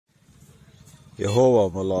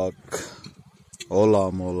Yehovah Malak,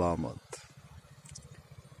 Olam Olamat.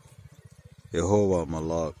 Yehovah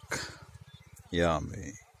Malak, Yami,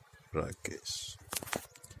 Rakis.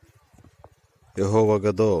 Yehovah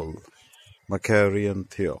Gadol, Makarian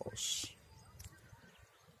Theos.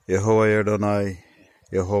 Yehovah Adonai,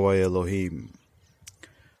 Yehovah Elohim.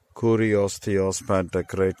 Kurios Theos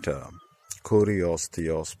Pantocrator, Kurios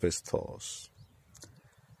Theos Pistos.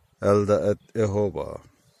 Elda et Yehovah,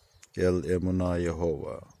 El Emunah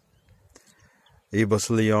Yehovah.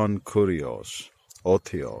 Ibaslion Kurios, O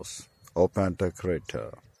Theos, O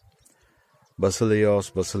Pantocrator.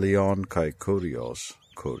 Basilios Basilion Kai Kurios,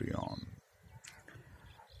 Kurion.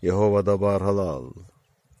 Yehovah Dabar Halal,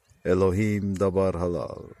 Elohim Dabar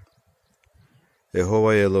Halal.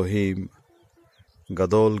 Yehovah Elohim,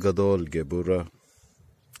 Gadol Gadol Gebura,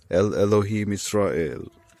 El Elohim Israel,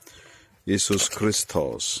 Jesus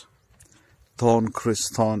Christos, Ton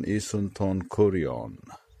Christon Isun Ton Kurion,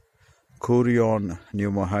 Kurion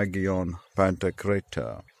Pneumohagion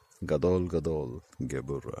Pantocrator, Gadol Gadol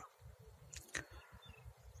Gebura.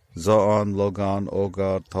 Zoan Logan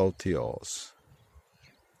Ogar Tautios,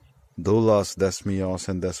 Doulas Desmios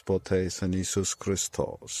and Despotes and Jesus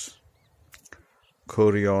Christos.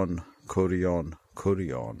 Kurion, Kurion,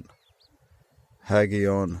 Kurion.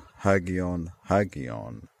 Hagion, Hagion,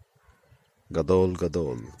 Hagion. Gadol,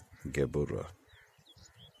 Gadol, Gebura.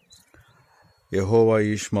 Yehovah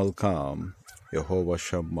Ishmalkam, Yehovah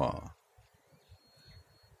Shammah.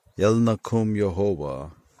 Yelnakum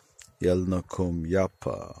Yehovah, Yelnakum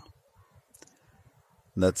Yapa.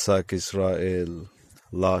 Netzach Israel,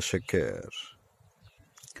 La Sheker.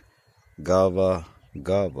 Gava,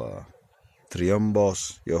 Gava.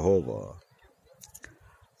 Triambos Yehovah,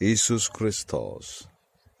 Jesus Christos,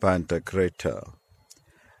 Pantocrator,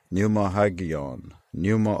 Pneuma Hagion,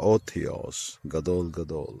 Pneuma Othios, Gadol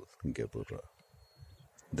Gadol, Gebura,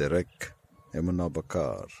 Derek, Emunah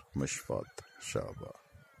Bakar, Mishpat, Shaba.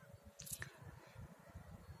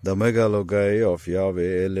 The megalogai of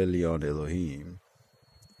Yahweh El Elyon Elohim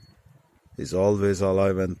is always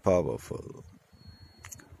alive and powerful,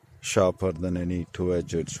 sharper than any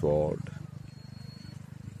two-edged sword,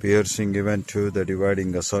 piercing even to the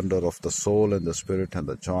dividing asunder of the soul and the spirit and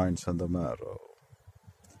the joints and the marrow.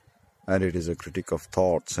 And it is a critic of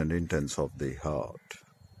thoughts and intents of the heart.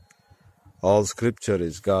 All scripture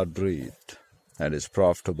is God-breathed and is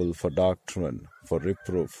profitable for doctrine, for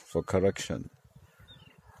reproof, for correction,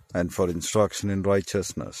 and for instruction in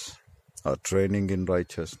righteousness, or training in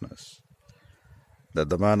righteousness, that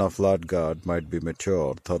the man of Lord God might be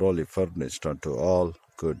mature, thoroughly furnished unto all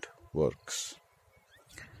good works.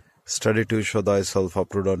 Study to show thyself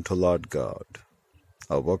approved unto Lord God,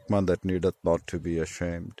 a workman that needeth not to be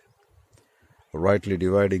ashamed, rightly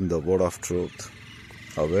dividing the word of truth,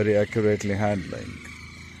 very accurately handling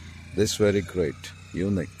this very great,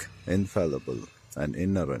 unique, infallible, and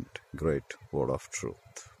inerrant great word of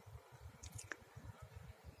truth.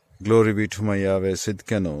 Glory be to my Yahweh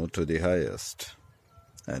Sidkenu, to the highest,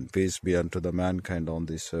 and peace be unto the mankind on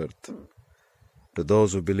this earth, to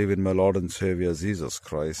those who believe in my Lord and Savior Jesus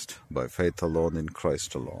Christ, by faith alone in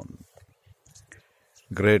Christ alone.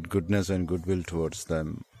 Great goodness and goodwill towards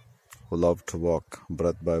them who love to walk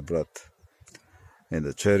breath by breath in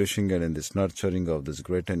the cherishing and in this nurturing of this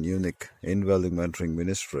great and unique indwelling mentoring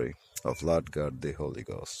ministry of Lord God the Holy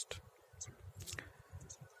Ghost.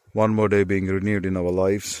 One more day being renewed in our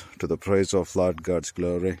lives to the praise of Lord God's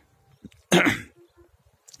glory.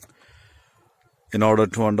 In order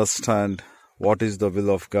to understand what is the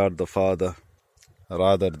will of God the Father,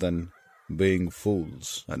 rather than being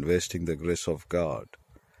fools and wasting the grace of God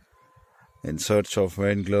in search of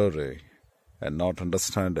vainglory and not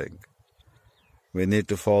understanding, we need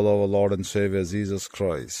to follow our Lord and Savior Jesus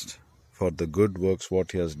Christ for the good works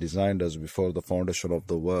what He has designed us before the foundation of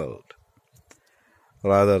the world,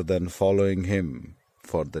 rather than following Him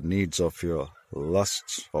for the needs of your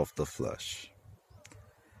lusts of the flesh.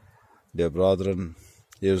 Dear brethren,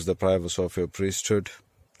 use the privacy of your priesthood,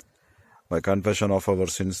 by confession of our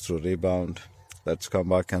sins through rebound. Let's come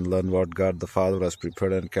back and learn what God the Father has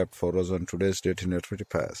prepared and kept for us on today's date in eternity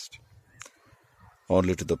past,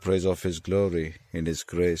 only to the praise of His glory in His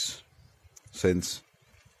grace, since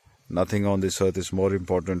nothing on this earth is more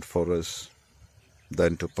important for us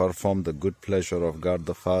than to perform the good pleasure of God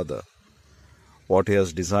the Father, what He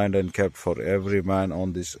has designed and kept for every man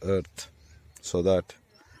on this earth, so that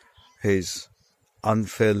His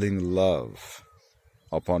unfailing love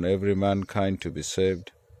upon every mankind to be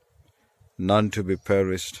saved, none to be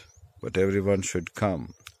perished, but everyone should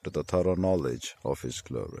come to the thorough knowledge of His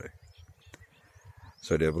glory.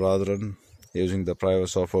 So, dear brethren, using the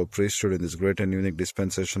prowess of our priesthood in this great and unique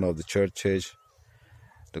dispensation of the church age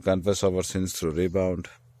to confess our sins through rebound.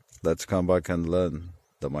 Let's come back and learn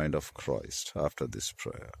the mind of Christ after this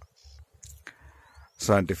prayer.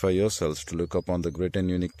 Sanctify yourselves to look upon the great and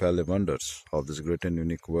unique pale wonders of this great and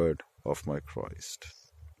unique word of my Christ.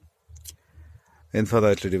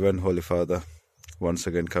 Infinitely divine Holy Father, once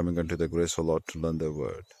again coming unto the grace, O Lord, to learn the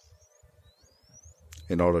word.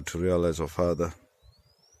 In order to realize, O Father,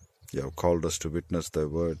 you have called us to witness thy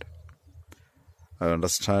word, our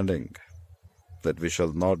understanding that we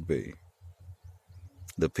shall not be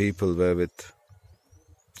the people wherewith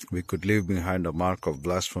we could leave behind a mark of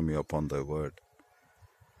blasphemy upon thy word,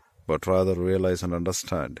 but rather realize and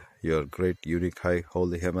understand your great, unique, high,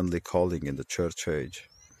 holy, heavenly calling in the church age,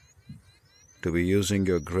 to be using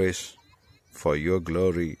your grace for your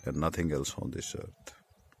glory and nothing else on this earth.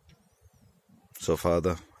 So,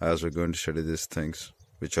 Father, as we're going to study these things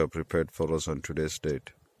which are prepared for us on today's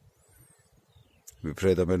date, we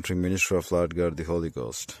pray the mentoring ministry of Lord God, the Holy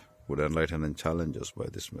Ghost, would enlighten and challenge us by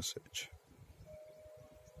this message.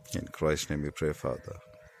 In Christ's name we pray, Father.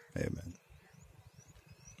 Amen.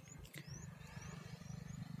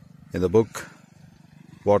 In the book,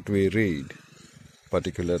 what we read,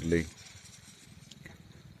 particularly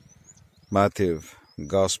Matthew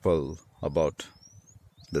Gospel about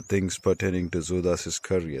the things pertaining to Judas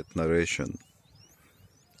Iscariot narration,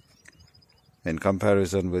 in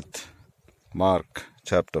comparison with Mark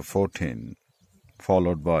chapter 14,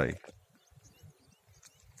 followed by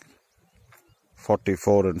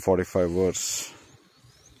 44 and 45 verse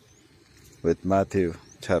with Matthew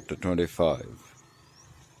chapter 25.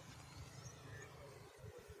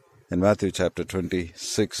 In Matthew chapter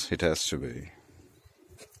 26 it has to be.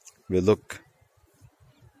 We look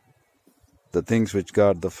the things which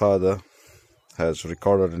God the Father has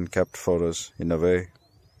recorded and kept for us in a way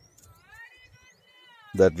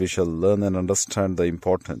that we shall learn and understand the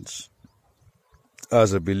importance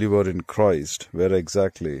as a believer in Christ, where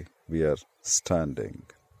exactly we are standing.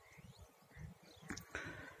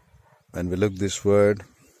 When we look this word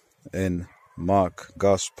in Mark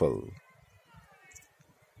Gospel,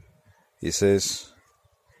 he says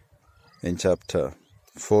in chapter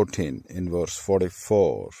 14, in verse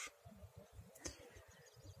 44,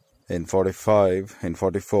 in 45, in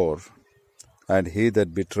 44, and he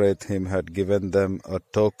that betrayed him had given them a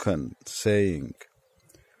token, saying,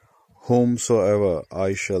 Whomsoever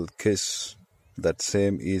I shall kiss, that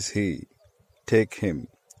same is he. Take him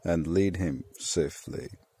and lead him safely.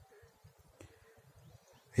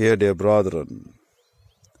 Here, dear brethren,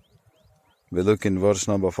 we look in verse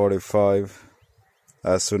number 45.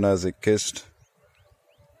 As soon as he kissed,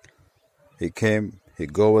 he came, he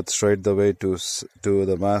goeth straight the way to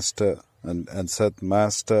the master, and said,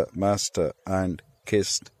 Master, Master, and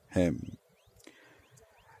kissed him.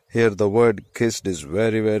 Here the word kissed is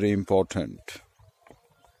very, very important.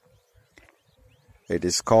 It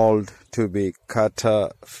is called to be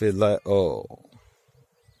kataphileo.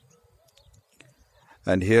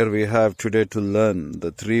 And here we have today to learn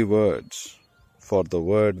the three words for the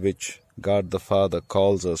word which God the Father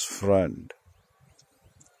calls us friend.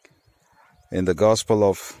 In the Gospel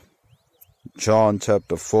of John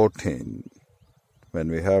chapter 14, when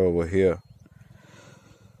we have over here,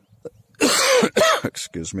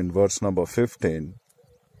 excuse me, in verse number 15,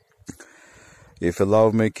 if you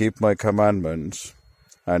love me, keep my commandments.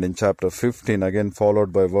 And in chapter 15, again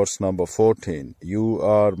followed by verse number 14, you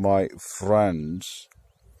are my friends.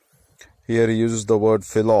 Here he uses the word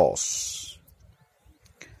philos.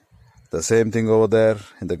 The same thing over there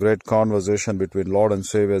in the great conversation between Lord and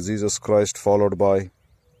Savior Jesus Christ, followed by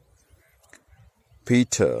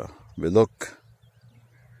Peter. We look,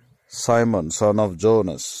 Simon, son of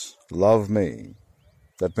Jonas, love me.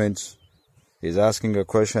 That means he's asking a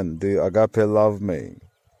question, do you agape love me?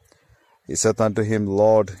 He said unto him,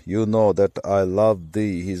 Lord, you know that I love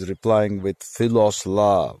thee. He's replying with philos,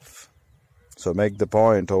 love. So make the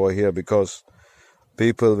point over here, because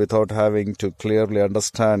people, without having to clearly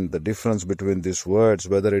understand the difference between these words,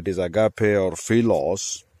 whether it is agape or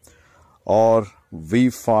philos, or we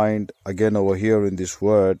find again over here in this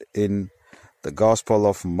word in the Gospel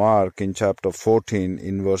of Mark in chapter 14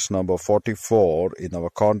 in verse number 44, in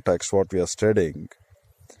our context what we are studying.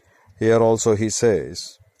 Here also he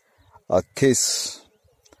says, a kiss,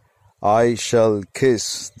 I shall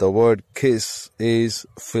kiss. The word kiss is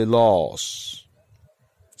philos.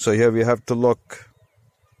 So here we have to look.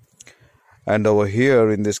 And over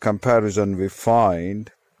here in this comparison we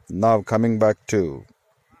find, now coming back to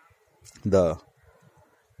the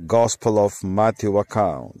Gospel of Matthew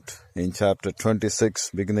account in chapter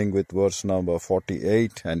 26, beginning with verse number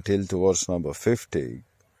 48 until to verse number 50.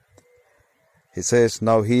 He says,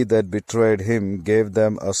 "Now he that betrayed him gave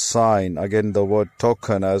them a sign," again the word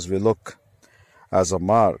token as we look, as a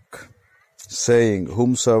mark, saying,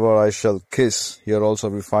 "Whomsoever I shall kiss," here also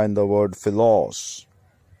we find the word philos,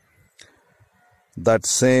 "that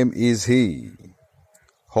same is he,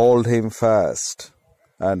 hold him fast."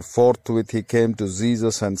 And forthwith he came to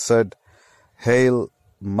Jesus and said, "Hail,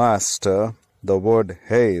 Master." The word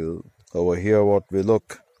hail, over here what we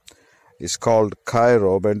look, is called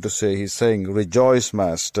Cairo, and to say he's saying, "Rejoice,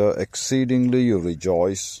 Master, exceedingly you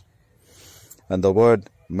rejoice." And the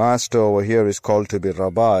word Master over here is called to be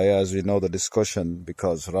Rabbi, as we know the discussion,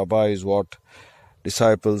 because Rabbi is what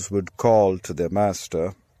disciples would call to their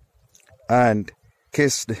master. And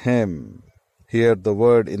kissed him. Here the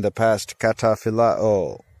word in the past,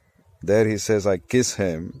 kataphilao. There he says, "I kiss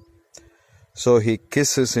him." So he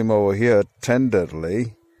kisses him over here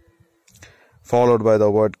tenderly, followed by the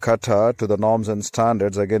word kata, to the norms and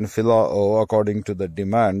standards, again philao, according to the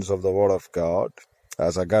demands of the Word of God,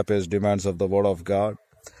 as agape's demands of the Word of God.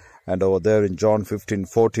 And over there in John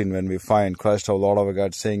 15:14, when we find Christ our Lord our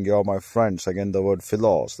God saying, "You're my friends," again the word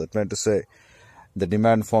philos, that meant to say, the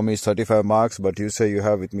demand for me is 35 marks, but you say you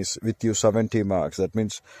have with you 70 marks. That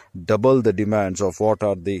means double the demands of what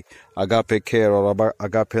are the agape care or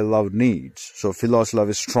agape love needs. So philos love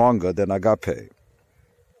is stronger than agape.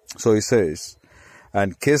 So he says,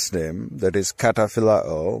 "And kissed him," that is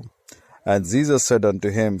kataphilao, "and Jesus said unto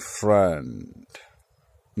him, Friend."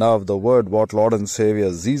 Now the word what Lord and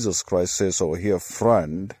Savior Jesus Christ says over here,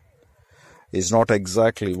 friend, is not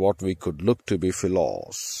exactly what we could look to be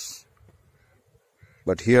philos.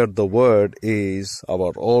 But here the word is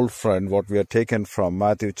our old friend, what we are taken from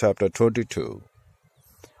Matthew chapter 22,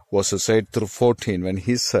 verses 8 through 14, when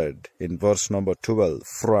he said in verse number 12,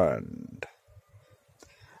 friend.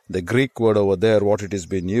 The Greek word over there, what it is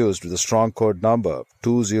being used with the strong code number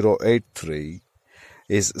 2083,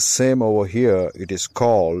 is same over here. It is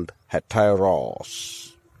called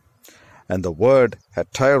heteros. And the word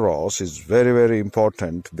heteros is very, very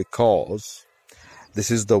important, because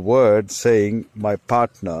this is the word saying my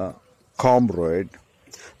partner, comrade.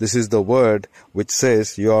 This is the word which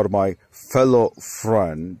says you are my fellow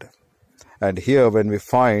friend. And here when we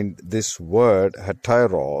find this word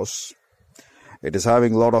heteros, it is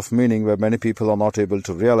having a lot of meaning where many people are not able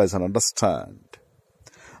to realize and understand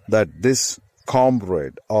that this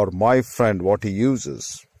comrade or my friend, what he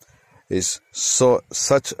uses, is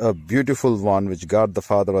such a beautiful one which God the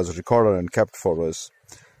Father has recorded and kept for us,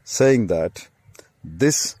 saying that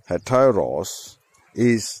this heteros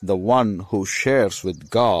is the one who shares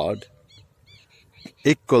with God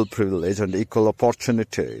equal privilege and equal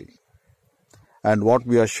opportunity. And what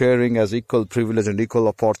we are sharing as equal privilege and equal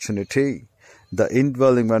opportunity, the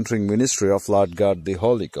indwelling mentoring ministry of Lord God the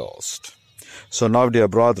Holy Ghost. So now, dear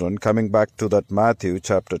brethren, coming back to that Matthew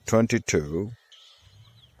chapter 22,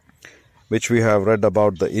 which we have read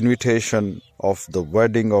about the invitation of the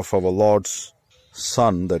wedding of our Lord's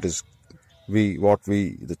Son, that is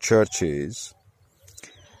the church is.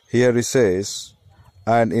 Here he says,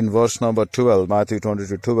 and in verse number 12, Matthew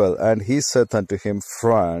 22:12, "And he saith unto him,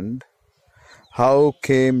 Friend, how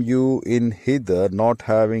came you in hither, not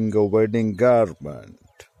having a wedding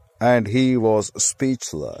garment? And he was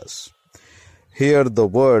speechless." Here the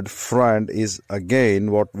word friend is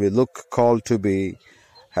again what we look called to be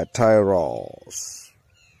heteros.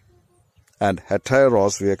 And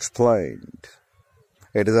heteros we explained,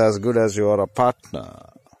 it is as good as you are a partner.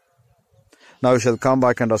 Now we shall come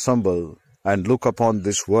back and assemble and look upon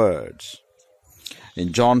these words.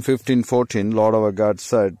 In John 15:14, Lord our God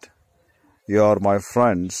said, "You are my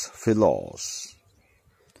friends, philos."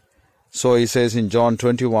 So he says in John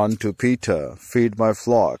 21 to Peter, "Feed my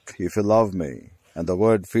flock if you love me." And the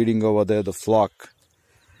word feeding over there, the flock,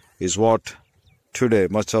 is what today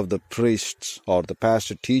much of the priests or the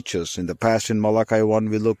pastor teachers, in the past in Malachi 1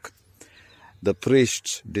 we look, the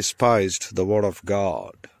priests despised the word of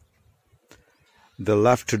God. They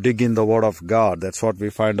left to dig in the word of God. That's what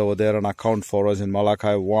we find over there, an account for us in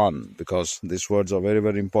Malachi 1, because these words are very,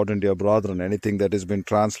 very important, dear brethren. Anything that has been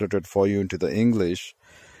translated for you into the English,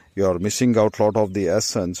 you are missing out a lot of the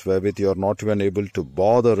essence, wherewith you are not even able to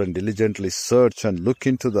bother and diligently search and look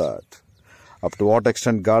into that. Up to what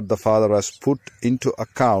extent God the Father has put into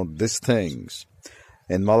account these things.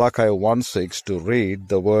 In Malachi 1:6, to read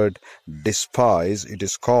the word despise, it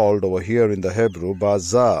is called over here in the Hebrew,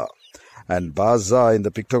 bazah. And baza in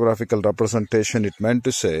the pictographical representation, it meant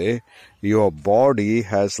to say, your body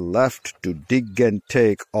has left to dig and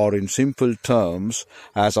take, or in simple terms,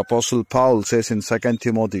 as Apostle Paul says in 2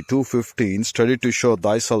 Timothy 2:15, study to show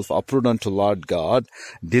thyself approved unto Lord God,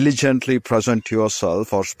 diligently present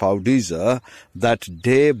yourself, or spoudiza, that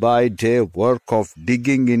day by day work of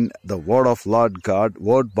digging in the word of Lord God,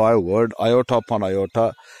 word by word, iota upon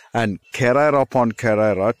iota, and carrera upon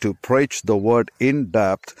carrera, to preach the word in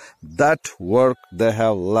depth, that work they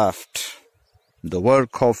have left. The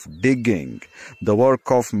work of digging, the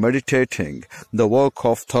work of meditating, the work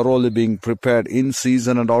of thoroughly being prepared in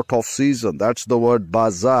season and out of season. That's the word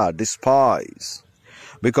baza, despise.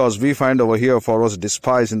 Because we find over here for us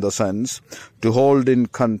despise in the sense to hold in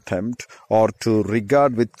contempt, or to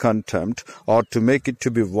regard with contempt, or to make it to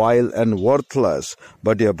be vile and worthless.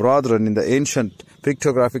 But dear brethren, in the ancient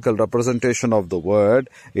pictographical representation of the word,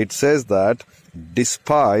 it says that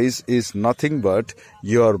despise is nothing but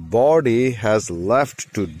your body has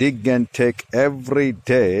left to dig and take every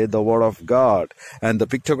day the word of God. And the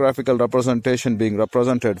pictographical representation being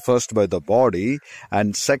represented first by the body,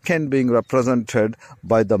 and second being represented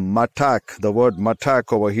by the matak. The word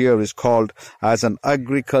matak over here is called as an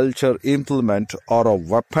agriculture implement or a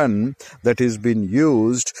weapon that is being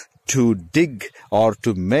used to dig or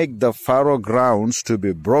to make the fallow grounds to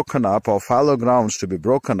be broken up, or fallow grounds to be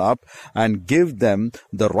broken up, and give them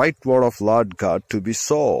the right word of Lord God to be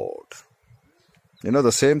sowed. You know,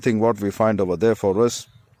 the same thing what we find over there for us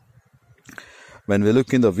when we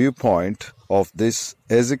look in the viewpoint of this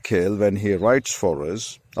Ezekiel, when he writes for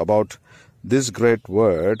us about this great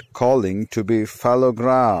word calling to be fallow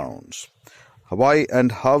grounds. Why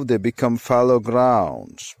and how they become fallow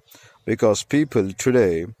grounds? Because people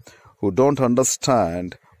today who don't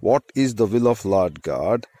understand what is the will of Lord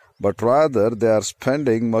God, but rather they are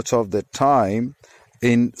spending much of their time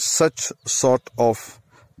in such sort of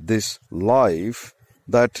this life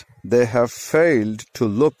that they have failed to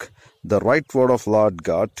look the right word of Lord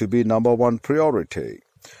God to be number one priority.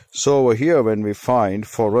 So over here when we find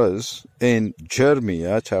for us in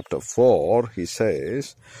Jeremiah chapter 4, he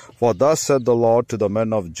says, for thus said the Lord to the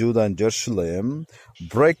men of Judah and Jerusalem,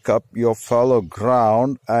 break up your fallow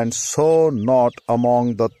ground and sow not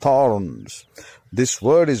among the thorns. This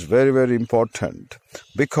word is very, very important,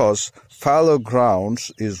 because fallow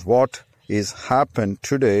grounds is what is happened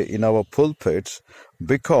today in our pulpits,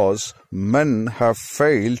 because men have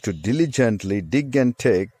failed to diligently dig and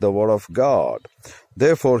take the word of God.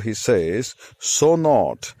 Therefore, he says, sow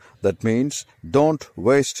not. That means don't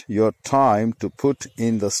waste your time to put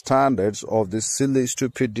in the standards of these silly,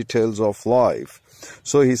 stupid details of life.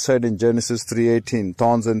 So he said in Genesis 3:18,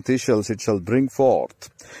 thorns and thistles it shall bring forth.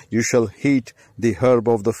 You shall heat the herb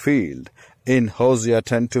of the field. In Hosea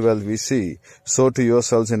 10:12 we see, sow to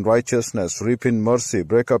yourselves in righteousness, reap in mercy,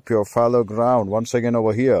 break up your fallow ground. Once again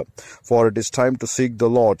over here, for it is time to seek the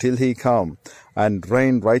Lord till he come and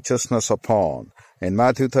rain righteousness upon. In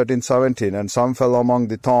Matthew 13:17, and some fell among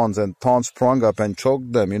the thorns, and thorns sprung up and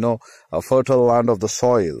choked them, a fertile land of the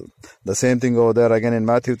soil. The same thing over there again in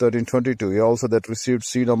Matthew 13:22. He also that received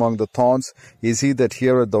seed among the thorns is he that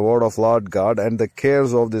heareth the word of Lord God, and the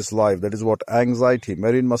cares of this life. That is what anxiety,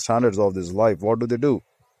 marine standards of this life. What do?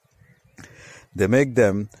 They make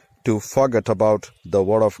them to forget about the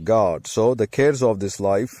word of God. So the cares of this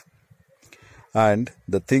life and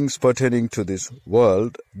the things pertaining to this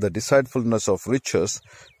world, the deceitfulness of riches,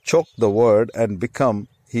 choke the word and become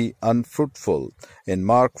he unfruitful. In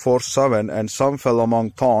Mark 4:7, and some fell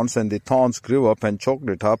among thorns, and the thorns grew up and choked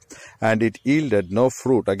it up, and it yielded no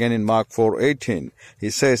fruit. Again in Mark 4:18, he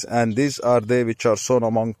says, and these are they which are sown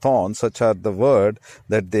among thorns, such are the word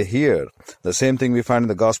that they hear. The same thing we find in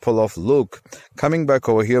the Gospel of Luke. Coming back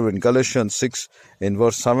over here in Galatians 6, in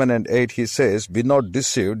verse 7 and 8, he says, be not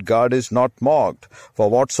deceived, God is not mocked. For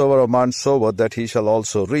whatsoever a man soweth, that he shall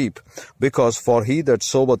also reap. Because for he that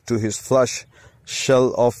soweth to his flesh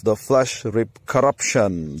shall of the flesh reap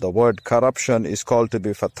corruption. The word corruption is called to be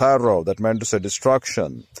phatharo, that meant to say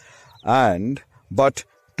destruction. But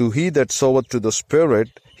to he that soweth to the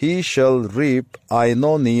Spirit, he shall reap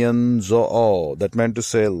aionian zoo, that meant to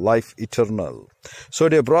say life eternal. So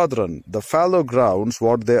dear brethren, the fallow grounds,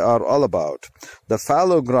 what they are all about. The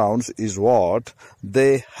fallow grounds is what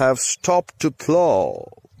they have stopped to plow.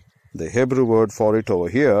 The Hebrew word for it over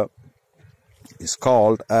here is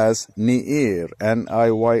called as Niir,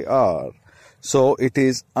 N-I-Y-R. So it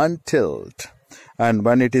is untilled. And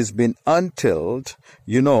when it is been untilled,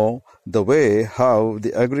 you know the way how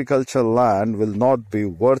the agricultural land will not be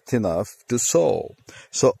worth enough to sow.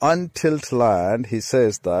 So untilled land, he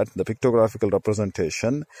says that, the pictographical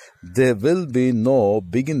representation, there will be no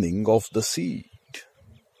beginning of the seed.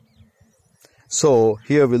 So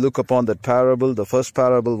here we look upon that parable, the first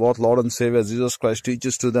parable, what Lord and Savior Jesus Christ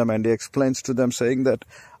teaches to them, and he explains to them saying that,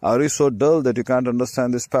 are you so dull that you can't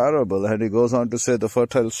understand this parable? And he goes on to say the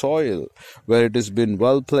fertile soil, where it has been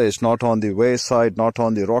well placed, not on the wayside, not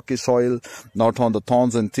on the rocky soil, not on the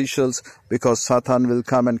thorns and thistles, because Satan will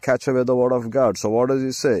come and catch away the word of God. So what does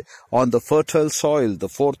he say? On the fertile soil, the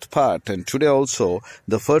fourth part, and today also,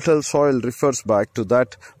 the fertile soil refers back to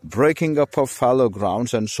that breaking up of fallow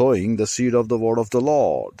grounds and sowing the seed of the word of the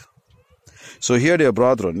Lord. So here, dear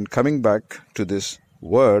brethren, coming back to this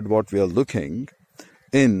word, what we are looking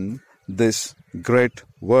in this great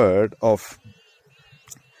word of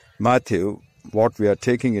Matthew, what we are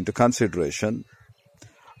taking into consideration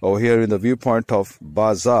over here in the viewpoint of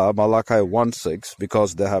Baza, Malachi 1:6,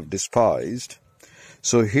 because they have despised.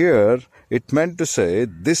 So here it meant to say,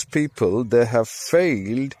 these people, they have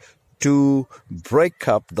failed to break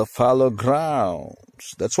up the fallow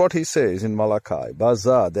grounds. That's what he says in Malachi.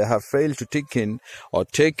 Baza, they have failed to take in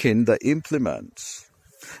the implements,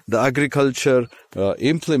 the agriculture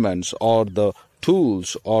implements, or the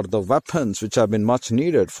tools or the weapons which have been much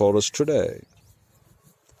needed for us today.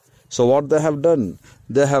 So what they have done,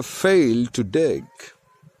 they have failed to dig.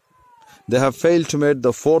 They have failed to make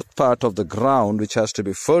the fourth part of the ground which has to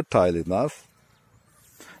be fertile enough.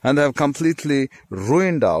 And they have completely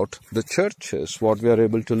ruined out the churches, what we are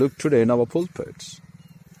able to look today in our pulpits.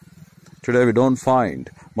 Today we don't find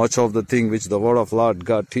much of the thing which the word of Lord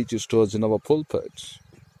God teaches to us in our pulpits.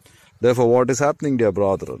 Therefore, what is happening, dear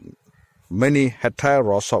brethren? Many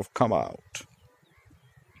heteros have come out.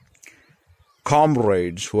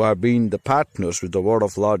 Comrades who have been the partners with the word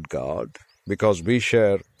of Lord God, because we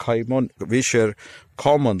share commonly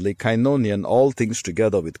koinonian all things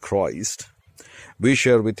together with Christ. We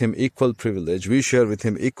share with him equal privilege. We share with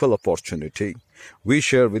him equal opportunity. We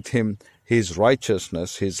share with him his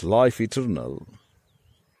righteousness, his life eternal.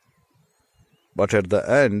 But at the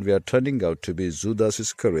end, we are turning out to be Judas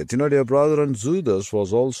Iscariot. You know, dear brethren, Judas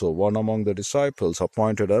was also one among the disciples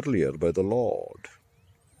appointed earlier by the Lord.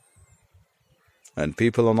 And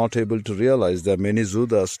people are not able to realize there are many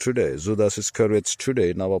Judas today, Judas Iscariots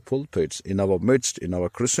today in our pulpits, in our midst, in our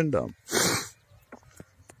Christendom.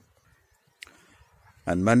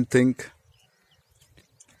 And men think,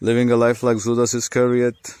 living a life like Judas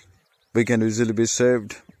Iscariot, we can easily be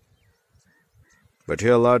saved. But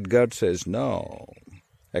here Lord God says, no,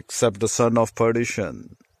 except the son of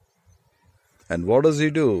perdition. And what does he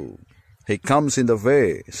do? He comes in the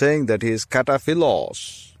way, saying that he is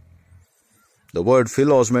kataphilos. The word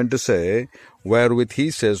philos meant to say, wherewith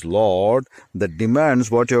he says, Lord, that demands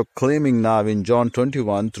what you're claiming now in John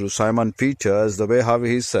 21 through Simon Peter, as the way how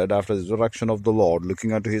he said after the resurrection of the Lord,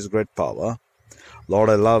 looking unto his great power, Lord,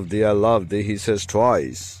 I love thee, he says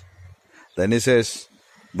twice. Then he says,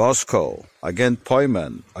 Bosco, again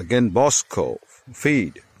poimen, again Bosco,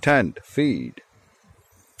 feed, tend, feed.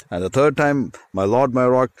 And the third time, my Lord, my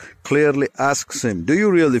rock, clearly asks him, do you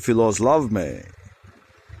really, Philos, love me?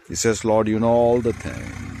 He says, Lord, you know all the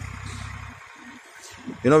things.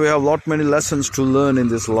 You know, we have many lessons to learn in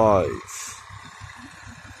this life.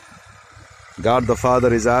 God the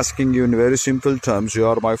Father is asking you in very simple terms, you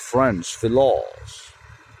are my friends, Philos.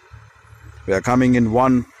 We are coming in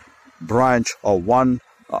one branch or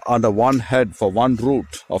under one head for one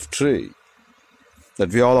root of tree,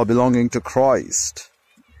 that we all are belonging to Christ.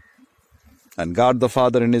 And God the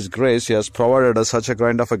Father in his grace, he has provided us such a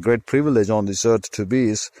kind of a great privilege on this earth to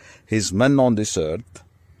be his men on this earth.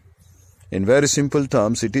 In very simple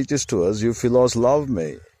terms, he teaches to us, you Philos love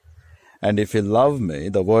me. And if you love me,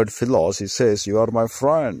 the word Philos, he says, you are my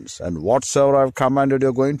friends. And whatsoever I have commanded, you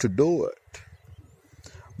are going to do it.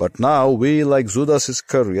 But now we, like Judas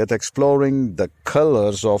Iscariot, exploring the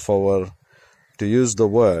colors of our, to use the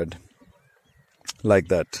word like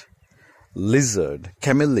that, lizard,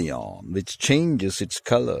 chameleon, which changes its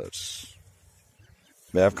colors.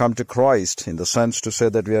 We have come to Christ in the sense to say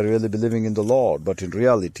that we are really believing in the Lord, but in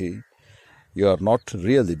reality, you are not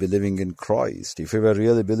really believing in Christ. If you were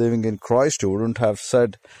really believing in Christ, you wouldn't have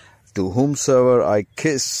said, to whomsoever I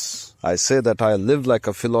kiss, I say that I live like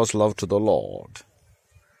a Philos love to the Lord.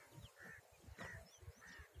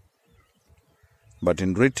 But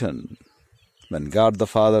in return, when God the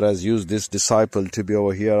Father has used this disciple to be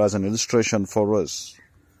over here as an illustration for us,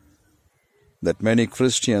 that many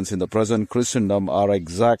Christians in the present Christendom are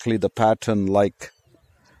exactly the pattern like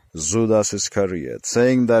Judas Iscariot,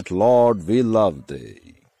 saying that, Lord, we love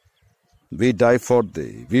thee. We die for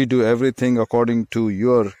thee. We do everything according to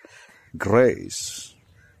your grace.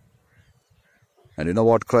 And you know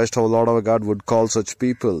what Christ our Lord our God would call such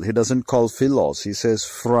people? He doesn't call philos. He says,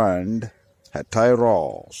 friend,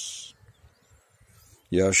 heteros.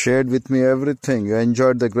 You have shared with me everything. You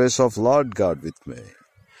enjoyed the grace of Lord God with me.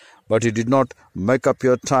 But you did not make up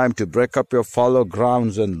your time to break up your fallow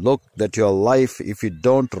grounds and look that your life, if you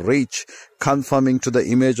don't reach conforming to the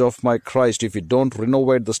image of my Christ, if you don't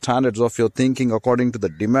renovate the standards of your thinking according to the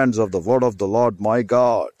demands of the word of the Lord my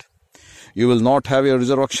God, you will not have a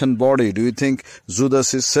resurrection body. Do you think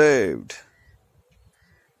Judas is saved?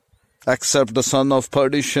 Except the son of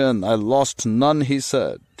perdition, I lost none, he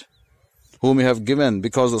said, whom you have given,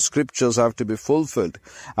 because the scriptures have to be fulfilled.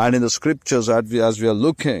 And in the scriptures, as we are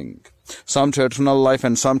looking, some to eternal life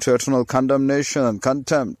and some to eternal condemnation and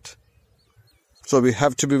contempt. So we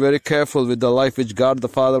have to be very careful with the life which God the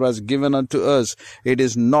Father has given unto us. It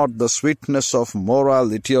is not the sweetness of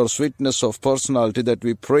morality or sweetness of personality that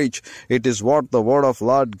we preach. It is what the word of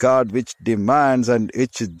Lord God which demands, and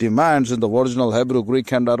it demands in the original Hebrew,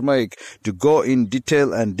 Greek and Aramaic, to go in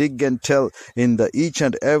detail and dig and tell in the each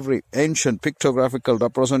and every ancient pictographical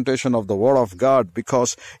representation of the word of God.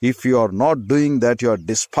 Because if you are not doing that, you are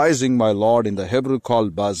despising my Lord, in the Hebrew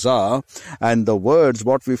called bazaar. And the words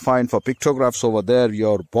what we find for pictographs over there,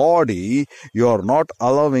 your body, you are not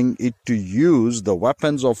allowing it to use the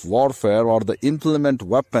weapons of warfare or the implement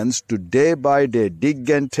weapons to day by day dig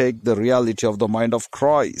and take the reality of the mind of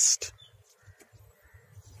Christ.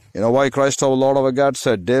 You know why Christ our Lord our God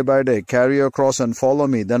said, day by day carry your cross and follow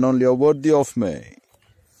me, then only you are worthy of me.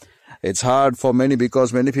 It's hard for many,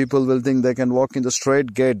 because many people will think they can walk in the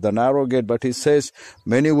straight gate, the narrow gate, but he says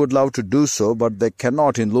many would love to do so, but they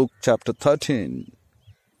cannot, in Luke chapter 13.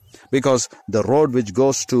 Because the road which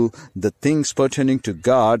goes to the things pertaining to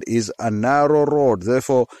God is a narrow road.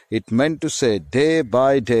 Therefore, it meant to say, day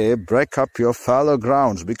by day, break up your fallow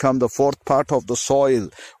grounds, become the fourth part of the soil.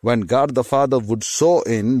 When God the Father would sow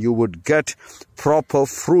in, you would get proper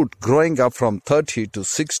fruit growing up from 30 to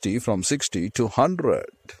 60, from 60 to 100.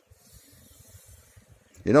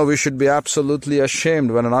 You know, we should be absolutely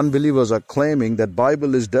ashamed when unbelievers are claiming that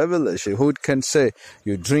Bible is devilish. Who can say,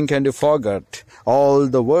 you drink and you forget all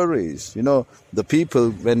the worries? You know, the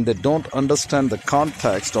people, when they don't understand the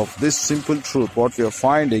context of this simple truth, what we are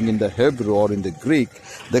finding in the Hebrew or in the Greek,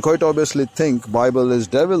 they quite obviously think Bible is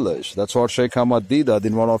devilish. That's what Sheikh Ahmad Deedat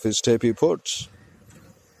in one of his tape he puts.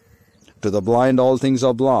 To the blind, all things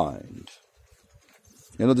are blind.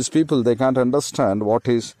 You know, these people, they can't understand what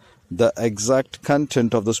is the exact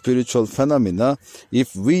content of the spiritual phenomena.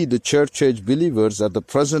 If we, the church age believers at the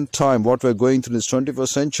present time, what we're going through this 21st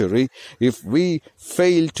century, if we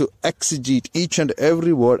fail to exegete each and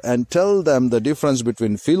every word and tell them the difference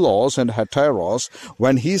between philos and heteros,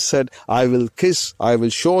 when he said, I will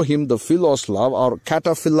show him the philos love, or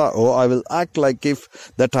kataphilao, I will act like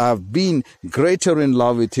if that I have been greater in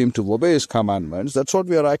love with him to obey his commandments. That's what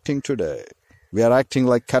we are acting today. We are acting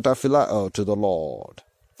like kataphilao to the Lord.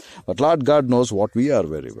 But Lord God knows what we are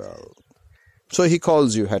very well. So he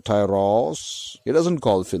calls you heteros. He doesn't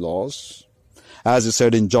call philos. As he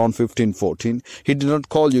said in John 15:14, he did not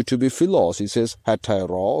call you to be philos. He says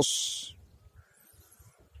heteros.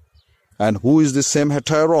 And who is the same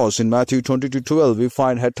heteros? In Matthew 22:12, we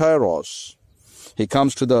find heteros. He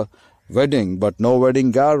comes to the wedding, but no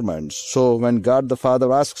wedding garments. So when God the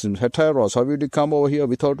Father asks him, heteros, how did you come over here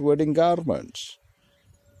without wedding garments?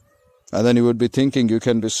 And then you would be thinking you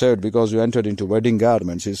can be saved because you entered into wedding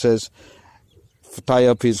garments. He says, tie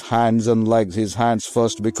up his hands and legs, his hands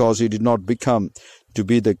first, because he did not become to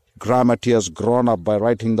be the grammateus grown up by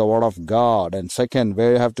writing the word of God. And second,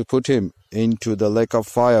 where you have to put him into the lake of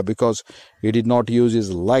fire, because he did not use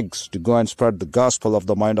his legs to go and spread the gospel of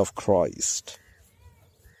the mind of Christ.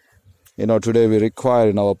 You know, today we require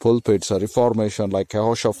in our pulpits a reformation like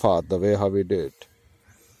Jehoshaphat, the way how he did.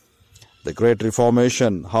 The great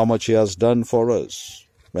reformation, how much he has done for us.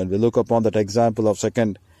 When we look upon that example of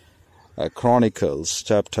 2 Chronicles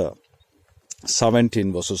chapter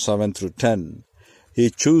 17 verses 7 through 10,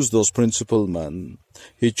 he chose those principal men,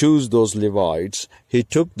 he chose those Levites, he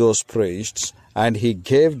took those priests, and he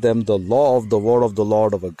gave them the law of the word of the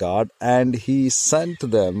Lord our God, and he sent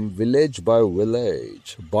them village by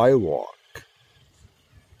village by walk.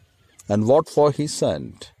 And what for he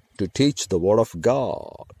sent? To teach the word of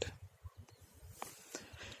God.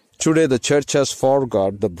 Today the church has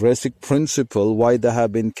forgot the basic principle why they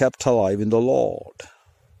have been kept alive in the Lord.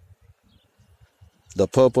 The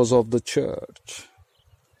purpose of the church.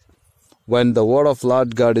 when the word of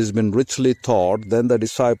Lord God has been richly taught, then the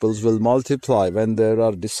disciples will multiply. When there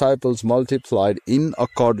are disciples multiplied in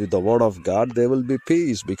accord with the word of God, there will be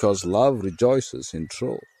peace, because love rejoices in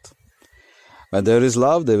truth. When there is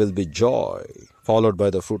love, there will be joy, followed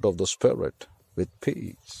by the fruit of the Spirit with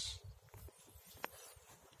peace.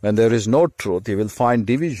 When there is no truth, you will find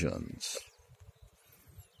divisions.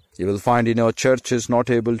 You will find in our churches not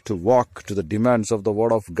able to walk to the demands of the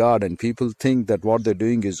Word of God, and people think that what they're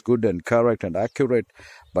doing is good and correct and accurate,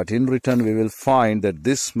 but in return we will find that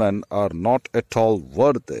these men are not at all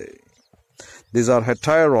worthy. These are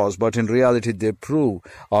heteros, but in reality they prove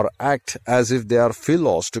or act as if they are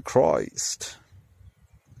philos to Christ.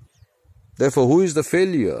 Therefore, who is the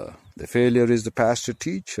failure? The failure is the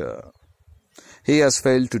pastor-teacher. He has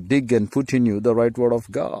failed to dig and put in you the right word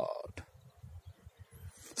of God.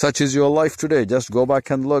 Such is your life today. Just go back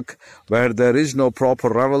and look. Where there is no proper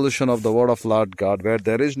revelation of the word of Lord God, where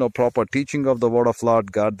there is no proper teaching of the word of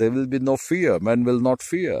Lord God, there will be no fear. Men will not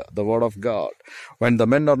fear the word of God. When the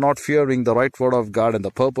men are not fearing the right word of God and the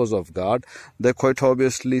purpose of God, they quite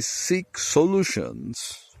obviously seek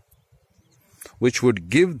solutions which would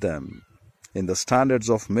give them, in the standards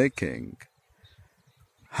of making,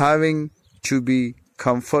 having to be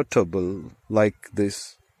comfortable like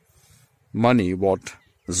this money, what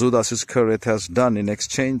Judas Iscariot has done in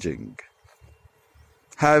exchanging,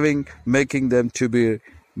 making them to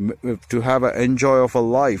have an enjoy of a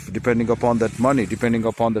life depending upon that money, depending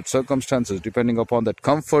upon that circumstances, depending upon that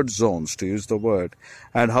comfort zones, to use the word.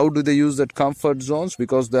 And how do they use that comfort zones?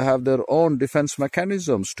 Because they have their own defense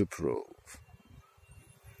mechanisms to prove.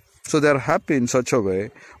 So they are happy in such a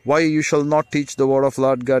way. Why you shall not teach the word of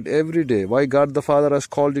Lord God every day? Why God the Father has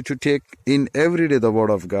called you to take in every day the word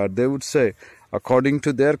of God? They would say, according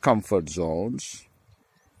to their comfort zones,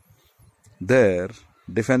 their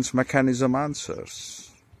defense mechanism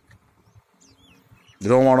answers. They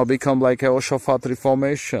don't want to become like Jehoshaphat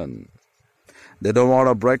Reformation. They don't want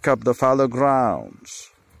to break up the fallow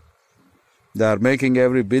grounds. They are making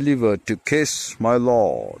every believer to kiss my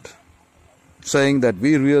Lord, saying that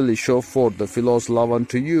we really show forth the philos love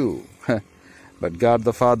unto you. But God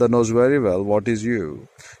the Father knows very well what is you.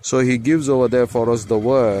 So He gives over there for us the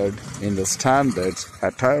word in the standards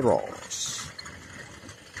heteros.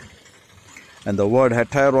 And the word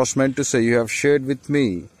heteros meant to say, you have shared with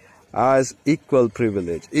me as equal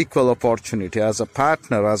privilege, equal opportunity, as a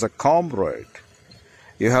partner, as a comrade.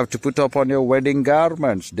 You have to put up on your wedding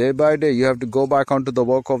garments. Day by day, you have to go back onto the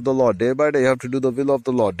work of the Lord. Day by day, you have to do the will of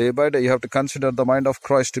the Lord. Day by day, you have to consider the mind of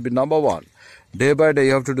Christ to be number one. Day by day,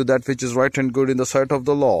 you have to do that which is right and good in the sight of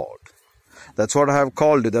the Lord. That's what I have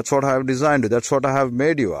called you. That's what I have designed you. That's what I have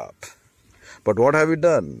made you up. But what have you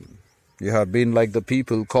done? You have been like the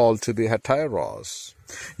people called to be heteros.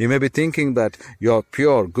 You may be thinking that you are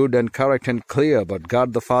pure, good and correct and clear, but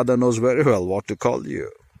God the Father knows very well what to call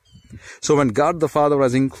you. So when God the Father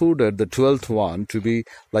has included the 12th one to be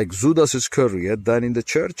like Judas Iscariot, then in the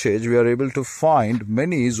church age we are able to find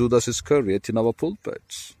many Judas Iscariot in our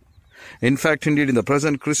pulpits. In fact, indeed, in the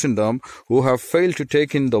present Christendom, who have failed to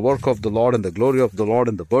take in the work of the Lord and the glory of the Lord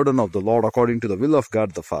and the burden of the Lord according to the will of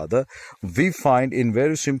God the Father, we find in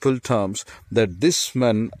very simple terms that these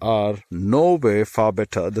men are no way far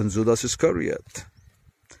better than Judas Iscariot.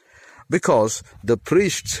 Because the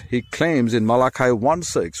priests, he claims in Malachi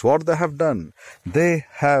 1:6, what they have done? They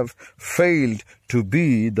have failed to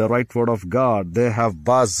be the right word of God. They have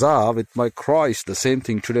bazaar with my Christ. The same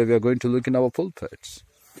thing today we are going to look in our pulpits.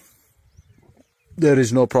 There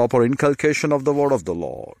is no proper inculcation of the word of the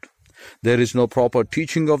Lord. There is no proper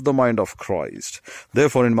teaching of the mind of Christ.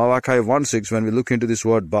 Therefore, in Malachi 1:6, when we look into this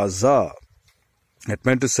word bazaar, it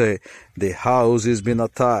meant to say, the house has been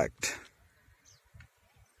attacked.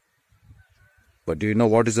 But do you know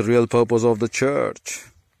what is the real purpose of the church?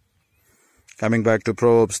 Coming back to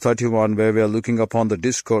Proverbs 31, where we are looking upon the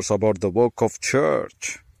discourse about the work of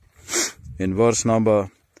church. In verse number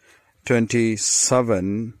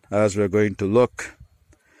 27, as we are going to look,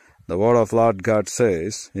 the word of Lord God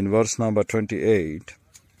says, in verse number 28,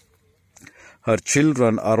 her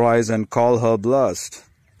children arise and call her blessed.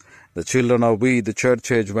 The children are we, the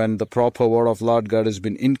church age, when the proper word of Lord God has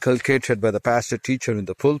been inculcated by the pastor teacher in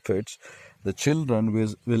the pulpits. The children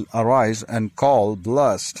will arise and call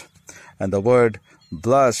blessed. And the word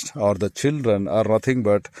blessed, or the children, are nothing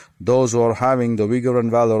but those who are having the vigor and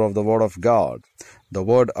valor of the word of God. The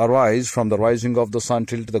word arise, from the rising of the sun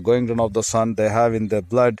till to the going down of the sun, they have in their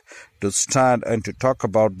blood to stand and to talk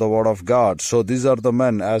about the word of God. So these are the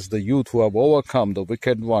men as the youth who have overcome the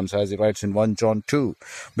wicked ones, as he writes in 1 John 2,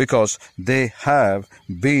 because they have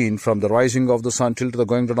been from the rising of the sun till to the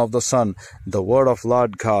going down of the sun, the word of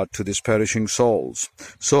Lord God to these perishing souls.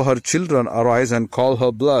 So her children arise and call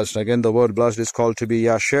her blessed. Again, the word blessed is called to be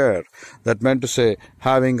Yasher. That meant to say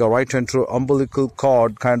having a right and true umbilical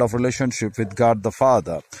cord kind of relationship with God the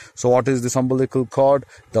Father. So what is this umbilical cord?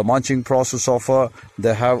 The munching process of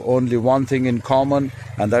they have only one thing in common,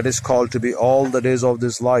 and that is called to be all the days of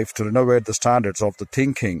this life to renovate the standards of the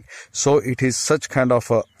thinking. So it is such kind of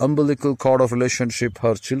a umbilical cord of relationship.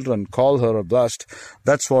 Her children call her a blessed.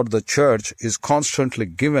 That's what the church is constantly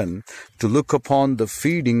given, to look upon the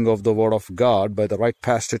feeding of the word of God by the right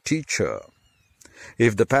pastor teacher.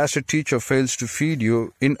 If the pastor teacher fails to feed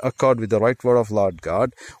you in accord with the right word of Lord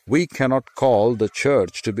God, we cannot call the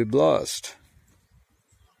church to be blessed.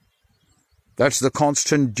 That's the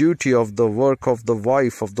constant duty of the work of the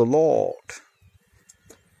wife of the Lord.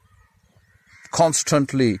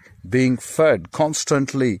 Constantly being fed,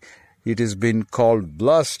 constantly it is being called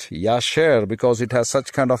blessed, Yasher, because it has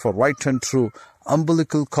such kind of a right and true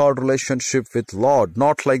umbilical cord relationship with Lord,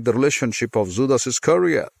 not like the relationship of Judas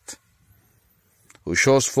Iscariot, who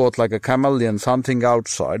shows forth like a chameleon something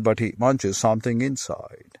outside, but he munches something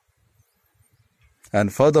inside.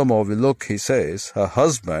 And furthermore, we look, he says, her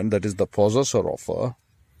husband, that is the possessor of her,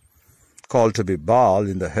 called to be Baal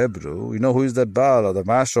in the Hebrew. You know who is that Baal, or the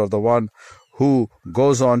master, or the one who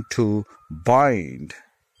goes on to bind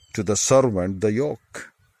to the servant the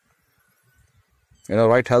yoke?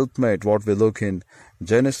 Right helpmate, what we look in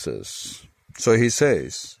Genesis. So he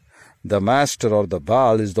says, the master or the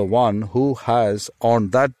Baal is the one who has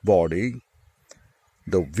on that body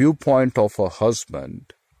the viewpoint of her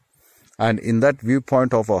husband. And in that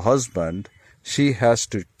viewpoint of her husband, she has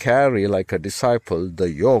to carry like a disciple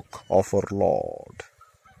the yoke of her Lord.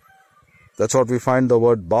 That's what we find the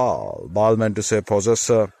word Baal. Baal meant to say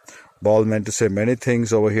possessor. Baal meant to say many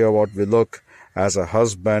things. Over here what we look as a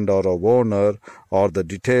husband or a owner, or the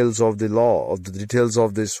details of the law, of the details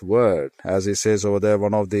of this word. As he says over there,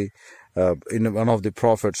 in one of the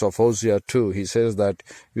prophets of Hosea 2, he says that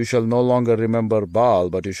you shall no longer remember Baal,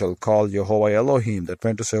 but you shall call Jehovah Elohim. That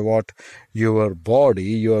meant to say what? Your body,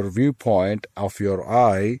 your viewpoint of your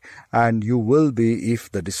eye, and you will be, if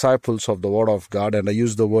the disciples of the word of God, and I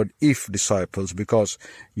use the word if disciples because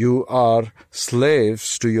you are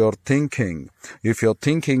slaves to your thinking. If your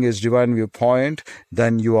thinking is divine viewpoint,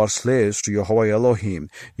 then you are slaves to Jehovah Elohim.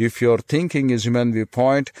 If your thinking is human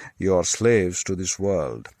viewpoint, you are slaves to this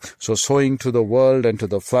world. So sowing to the world and to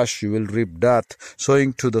the flesh, you will reap death.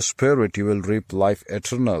 Sowing to the spirit, you will reap life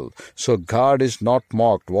eternal. So God is not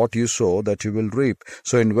mocked. What you sow, that you will reap.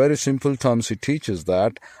 So in very simple terms, he teaches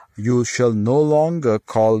that you shall no longer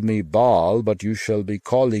call me Baal, but you shall be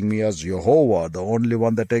calling me as Jehovah, the only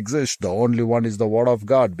one that exists. The only one is the word of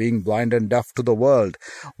God. Being blind and deaf to the world,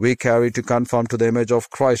 we carry to conform to the image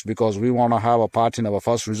of Christ, because we want to have a part in our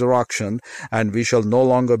first resurrection, and we shall no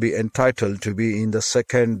longer be entitled to be in the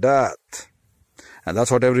second death. And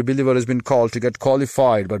that's what every believer has been called, to get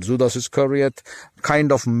qualified. But Judas Iscariot,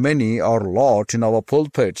 kind of many or lot in our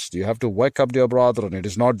pulpits. You have to wake up, dear brethren. It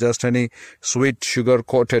is not just any sweet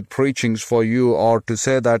sugar-coated preachings for you, or to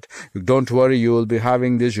say that, don't worry, you will be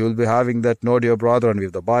having this, you will be having that. No, dear brethren,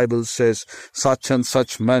 if the Bible says such and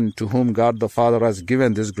such men to whom God the Father has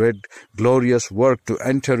given this great glorious work to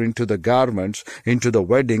enter into the garments, into the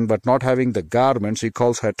wedding, but not having the garments, he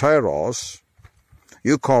calls heteros.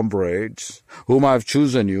 You comrades, whom I have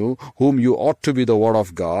chosen you, whom you ought to be the word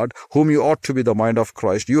of God, whom you ought to be the mind of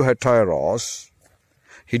Christ, you heteros.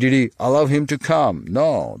 Did he allow him to come?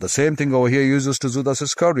 No. The same thing over here uses to Judas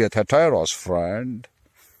Iscariot, heteros, friend.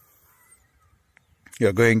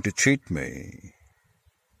 You're going to cheat me.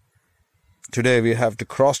 Today we have to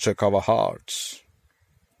cross-check our hearts,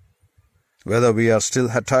 whether we are still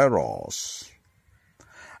heteros.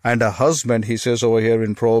 And a husband, he says over here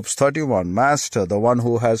in Proverbs 31, master, the one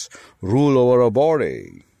who has rule over a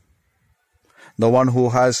body, the one who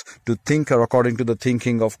has to think according to the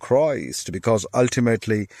thinking of Christ, because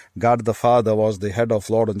ultimately God the Father was the head of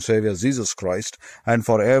Lord and Savior Jesus Christ, and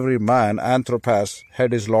for every man, anthropos,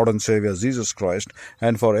 head is Lord and Savior Jesus Christ,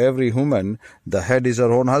 and for every woman, the head is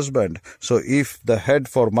her own husband. So if the head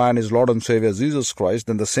for man is Lord and Savior Jesus Christ,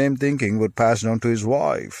 then the same thinking would pass down to his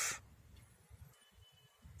wife.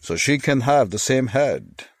 So she can have the same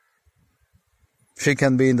head. She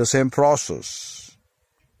can be in the same process.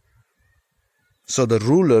 So the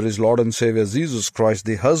ruler is Lord and Savior Jesus Christ.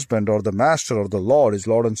 The husband or the master or the Lord is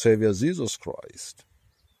Lord and Savior Jesus Christ.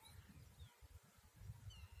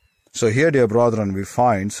 So here, dear brethren, we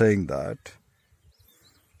find saying that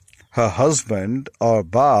her husband or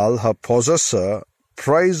Baal, her possessor,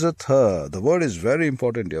 praiseth her. The word is very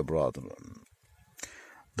important, dear brethren.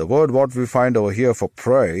 The word what we find over here for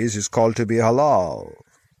praise is called to be halal.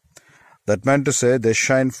 That meant to say they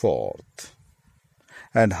shine forth.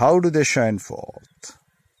 And how do they shine forth?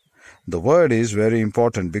 The word is very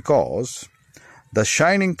important because the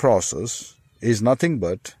shining process is nothing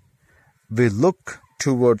but we look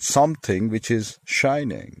towards something which is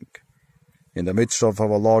shining. In the midst of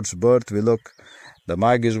our Lord's birth, we look, the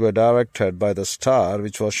Magi's were directed by the star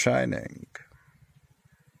which was shining.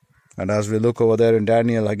 And as we look over there in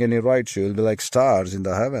Daniel, again he writes, you will be like stars in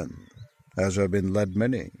the heaven, as have been led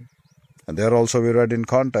many. And there also we read in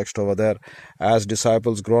context over there, as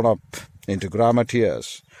disciples grown up into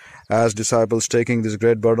grammatias, as disciples taking this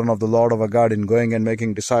great burden of the Lord our God in going and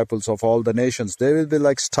making disciples of all the nations, they will be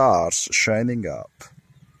like stars shining up.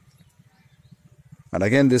 And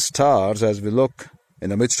again these stars, as we look in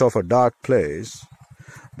the midst of a dark place,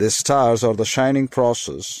 these stars are the shining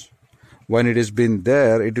process. When it has been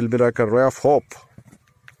there, it will be like a ray of hope.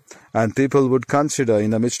 And people would consider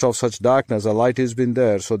in the midst of such darkness, a light has been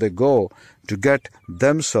there, so they go to get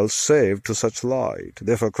themselves saved to such light.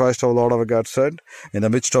 Therefore Christ our Lord our God said, in the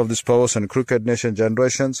midst of this perverse and crooked nation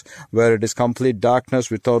generations, where it is complete darkness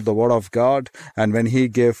without the word of God, and when he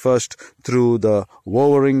gave first through the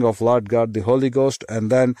lowering of Lord God the Holy Ghost, and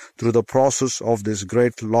then through the process of this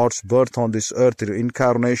great Lord's birth on this earth, through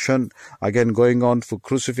incarnation, again going on for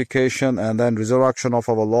crucifixion, and then resurrection of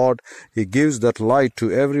our Lord, he gives that light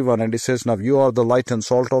to everyone, and he says, now you are the light and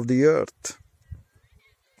salt of the earth.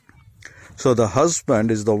 So the husband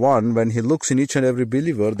is the one, when he looks in each and every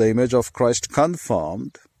believer, the image of Christ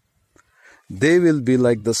confirmed, they will be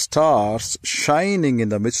like the stars shining in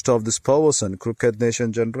the midst of this perverse and crooked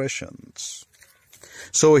nation generations.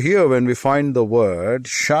 So here when we find the word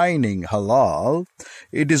shining, halal,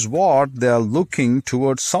 it is what they are looking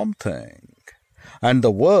towards something. And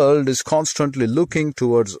the world is constantly looking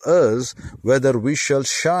towards us, whether we shall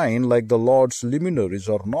shine like the Lord's luminaries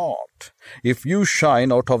or not. If you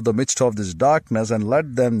shine out of the midst of this darkness and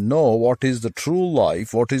let them know what is the true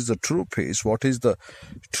life, what is the true peace, what is the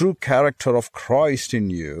true character of Christ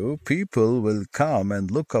in you, people will come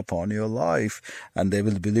and look upon your life and they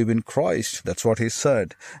will believe in Christ. That's what he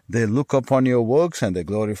said. They look upon your works and they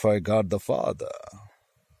glorify God the Father.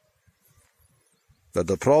 But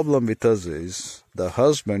the problem with us is, the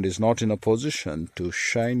husband is not in a position to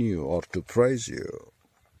shine you or to praise you.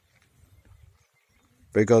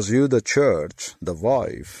 Because you, the church, the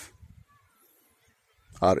wife,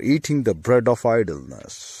 are eating the bread of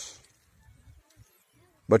idleness.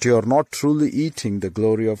 But you are not truly eating the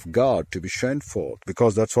glory of God to be shined forth,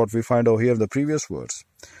 because that's what we find over here in the previous words.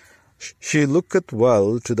 She looketh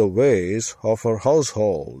well to the ways of her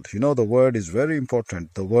household. You know, the word is very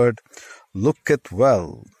important. The word looketh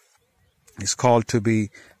well is called to be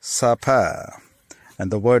sapah. And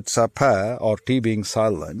the word sapah, or T being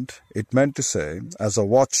silent, it meant to say as a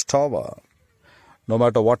watchtower. No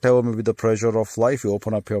matter whatever may be the pressure of life, you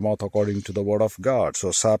open up your mouth according to the word of God. So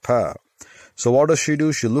sapah. So what does she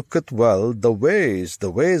do? She looketh well the ways. The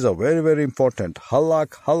ways are very, very important.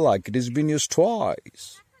 Halak, halak. It has been used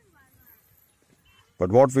twice.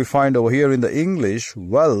 But what we find over here in the English,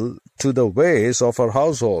 well, to the ways of her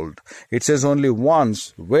household. It says only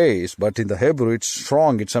once, ways, but in the Hebrew it's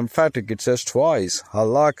strong, it's emphatic, it says twice,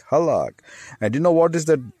 halak, halak. And you know what is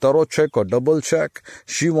that thorough check or double check?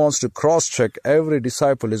 She wants to cross-check every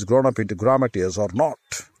disciple is grown up into grammatias or not.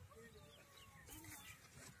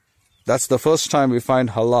 That's the first time we find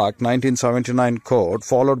halak, 1979 code,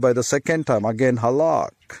 followed by the second time, again halak.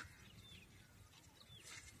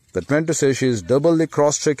 That meant to say she is doubly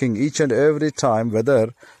cross-checking each and every time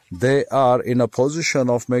whether they are in a position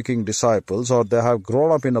of making disciples or they have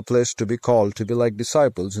grown up in a place to be called to be like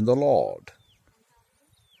disciples in the Lord.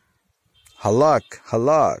 Halak,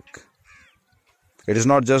 halak. It is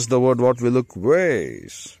not just the word what we look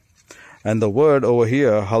ways. And the word over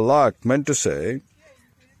here, halak, meant to say,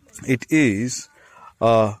 it is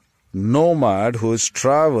a nomad who has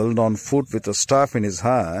traveled on foot with a staff in his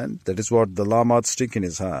hand, that is what the lamad stick in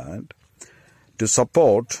his hand, to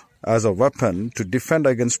support as a weapon to defend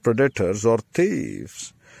against predators or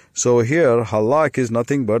thieves. So here halak is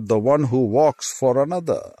nothing but the one who walks for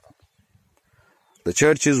another. The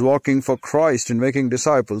church is walking for Christ in making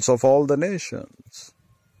disciples of all the nations.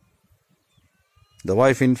 The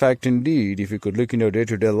wife, in fact, indeed, if you could look in your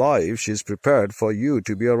day-to-day life, she is prepared for you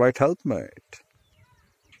to be a right helpmate.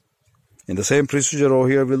 In the same procedure over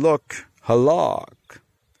here we look, halak.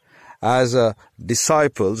 as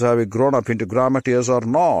disciples, have we grown up into grammateers or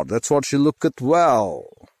not? That's what she looketh well.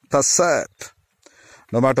 Taset.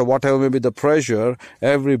 No matter whatever may be the pressure,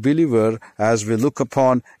 every believer, as we look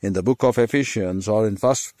upon in the book of Ephesians or in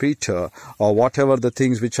 1 Peter, or whatever the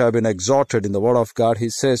things which have been exhorted in the Word of God, he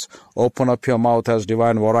says, open up your mouth as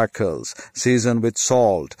divine oracles, seasoned with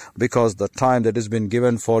salt, because the time that has been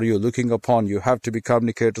given for you, looking upon, you have to be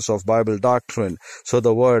communicators of Bible doctrine. So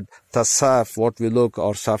the word tasaf, what we look,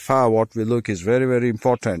 or safa, what we look, is very, very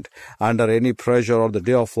important. Under any pressure or the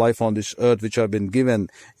day of life on this earth which have been given,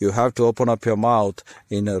 you have to open up your mouth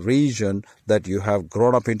in a region that you have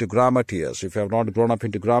grown up into grammateers. If you have not grown up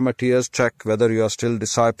into grammateers, check whether you are still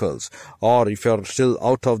disciples, or if you are still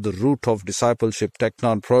out of the route of discipleship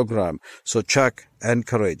Technon program. So check,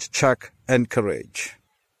 encourage, check, encourage.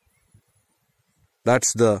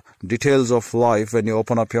 That's the details of life when you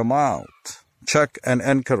open up your mouth. Check and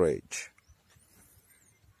encourage.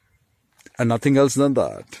 And nothing else than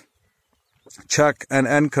that. Check and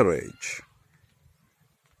encourage.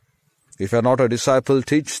 If you are not a disciple,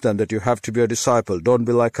 teach them that you have to be a disciple. Don't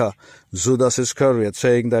be like a Judas Iscariot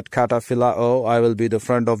saying that kataphilao, I will be the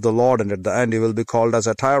friend of the Lord, and at the end he will be called as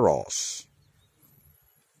a tyros.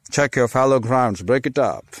 Check your fallow grounds, break it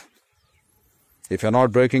up. If you are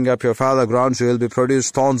not breaking up your fallow grounds, you will be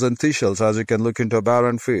produced thorns and thistles, as you can look into a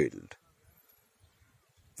barren field.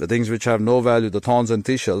 The things which have no value, the thorns and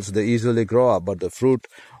thistles, they easily grow up, but the fruit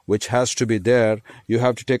which has to be there, you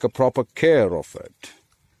have to take a proper care of it.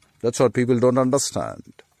 That's what people don't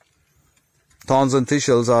understand. Thorns and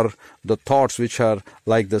thistles are the thoughts which are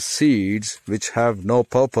like the seeds which have no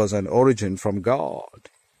purpose and origin from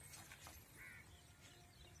God.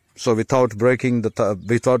 So without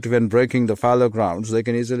even breaking the fallow grounds, they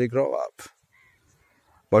can easily grow up.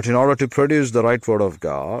 But in order to produce the right word of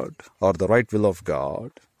God, or the right will of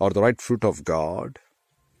God, or the right fruit of God,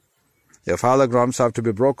 your fallow grounds have to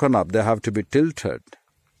be broken up. They have to be tilted.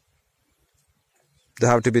 They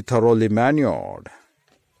have to be thoroughly manured.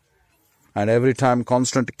 And every time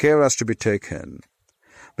constant care has to be taken.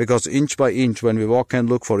 Because inch by inch, when we walk and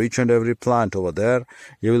look for each and every plant over there,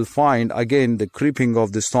 you will find again the creeping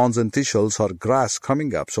of the thorns and thistles or grass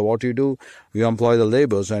coming up. So what you do, you employ the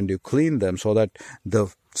laborers and you clean them so that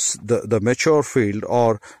the mature field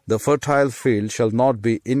or the fertile field shall not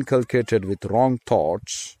be inculcated with wrong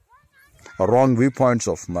thoughts or wrong viewpoints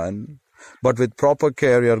of men. But with proper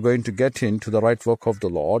care, you are going to get into the right work of the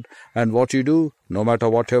Lord. And what you do, no matter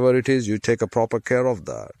whatever it is, you take a proper care of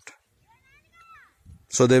that.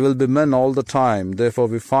 So there will be men all the time. Therefore,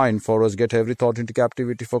 we find for us, get every thought into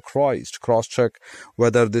captivity for Christ. Cross-check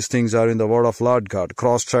whether these things are in the word of Lord God.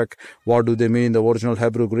 Cross-check what do they mean in the original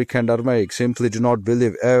Hebrew, Greek, and Aramaic. Simply do not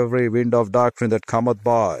believe every wind of doctrine that cometh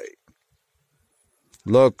by.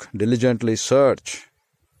 Look, diligently search.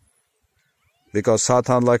 Because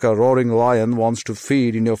Satan, like a roaring lion, wants to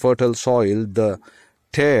feed in your fertile soil the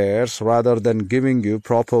tares rather than giving you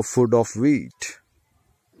proper food of wheat.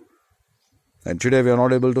 And today we are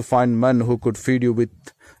not able to find men who could feed you with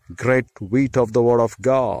great wheat of the word of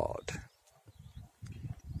God.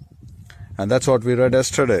 And that's what we read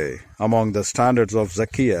yesterday among the standards of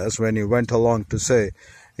Zacchaeus when he went along to say,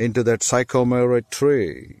 into that sycamore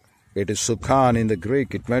tree. It is sukhan in the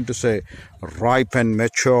Greek. It meant to say ripe and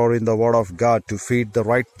mature in the word of God to feed the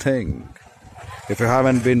right thing. If you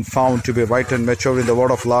haven't been found to be right and mature in the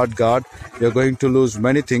word of Lord God, you're going to lose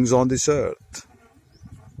many things on this earth.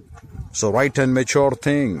 So right and mature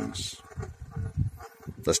things.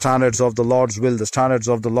 The standards of the Lord's will, the standards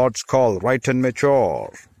of the Lord's call, right and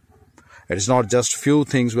mature. It is not just few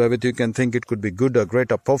things wherewith you can think it could be good or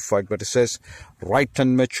great or perfect, but it says right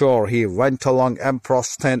and mature. He went along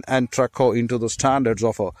emprosthen and tracho into the standards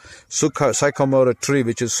of a sycamore tree,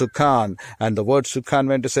 which is sukhan, and the word sukhan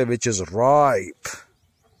meant to say which is ripe.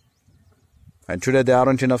 And today there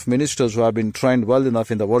aren't enough ministers who have been trained well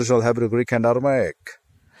enough in the original Hebrew, Greek, and Aramaic.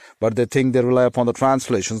 But they think they rely upon the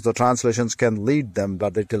translations. The translations can lead them,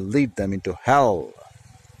 but it will lead them into hell.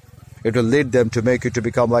 It will lead them to make you to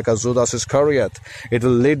become like a Judas Iscariot. It will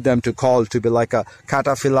lead them to call to be like a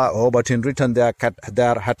kataphilao, but in return they are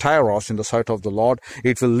heteros in the sight of the Lord.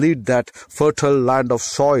 It will lead that fertile land of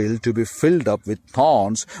soil to be filled up with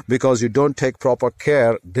thorns because you don't take proper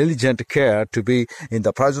care, diligent care to be in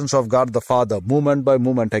the presence of God the Father, moment by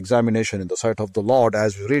moment examination in the sight of the Lord,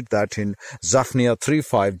 as we read that in Zephaniah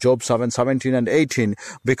 3:5, Job 7:17 and 18,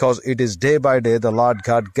 because it is day by day the Lord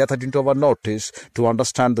God getteth into our notice to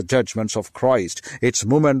understand the judgment judgments of Christ. It's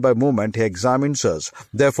moment by moment he examines us.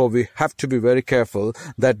 Therefore, we have to be very careful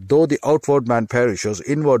that though the outward man perishes,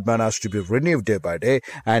 inward man has to be renewed day by day,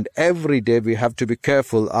 and every day we have to be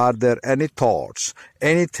careful. Are there any thoughts,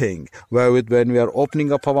 anything wherewith when we are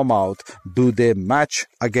opening up our mouth, do they match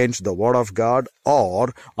against the word of God,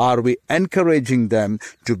 or are we encouraging them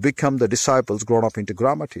to become the disciples grown up into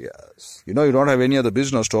grammatias? You don't have any other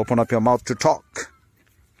business to open up your mouth to talk.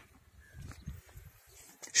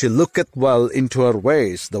 She looketh well into her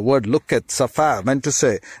ways. The word looketh, Saphir, meant to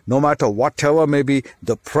say, no matter whatever may be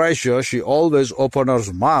the pressure, she always opened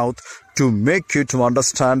her mouth to make you to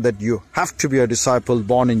understand that you have to be a disciple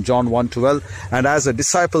born in John 1:12. And as a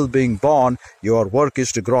disciple being born, your work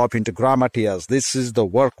is to grow up into grammatias. This is the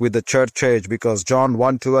work with the church age, because John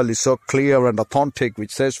 1:12 is so clear and authentic,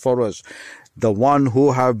 which says for us, the one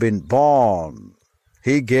who have been born,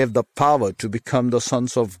 he gave the power to become the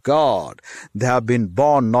sons of God. They have been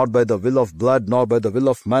born not by the will of blood, nor by the will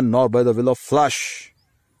of man, nor by the will of flesh.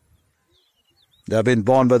 They have been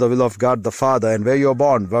born by the will of God the Father. And where you are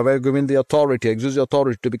born, where you are given the authority, exercise the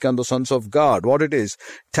authority to become the sons of God. What it is?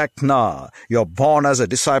 Techna. You are born as a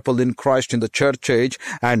disciple in Christ in the church age,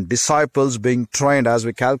 and disciples being trained, as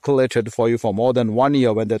we calculated for you, for more than 1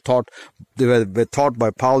 year when they were taught by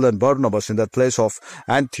Paul and Barnabas in that place of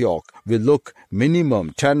Antioch. We look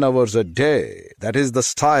minimum 10 hours a day. That is the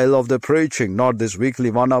style of the preaching, not this weekly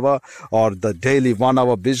 1 hour or the daily 1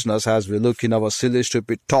 hour business as we look in our silly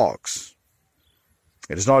stupid talks.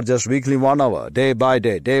 It is not just weekly 1 hour, day by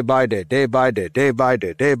day, day by day, day by day, day by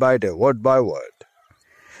day, day by day, word by word.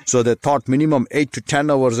 So they taught minimum 8 to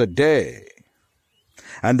 10 hours a day.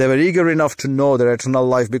 And they were eager enough to know their eternal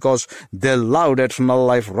life because they loved eternal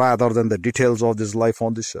life rather than the details of this life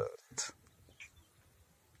on this earth.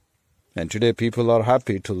 And today people are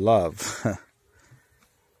happy to love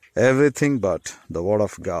everything but the word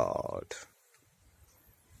of God.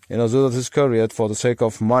 Judas Iscariot, for the sake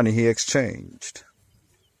of money, he exchanged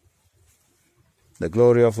the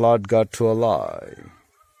glory of Lord God to a lie.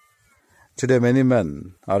 Today many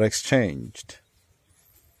men are exchanged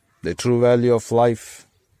the true value of life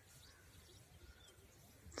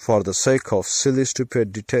for the sake of silly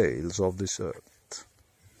stupid details of this earth.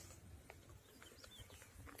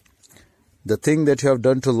 The thing that you have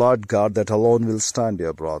done to Lord God, that alone will stand,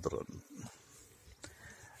 dear brethren.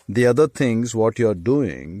 The other things, what you are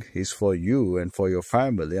doing, is for you and for your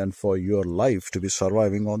family and for your life to be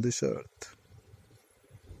surviving on this earth.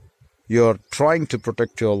 You are trying to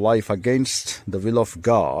protect your life against the will of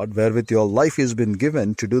God, wherewith your life has been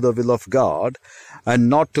given to do the will of God, and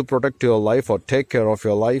not to protect your life or take care of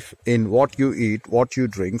your life in what you eat, what you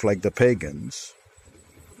drink, like the pagans,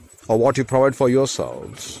 or what you provide for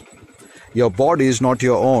yourselves. Your body is not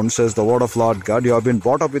your own, says the word of Lord God. You have been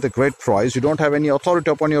bought up with a great price. You don't have any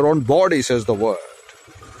authority upon your own body, says the word.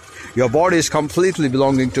 Your body is completely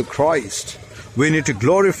belonging to Christ. We need to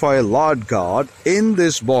glorify Lord God in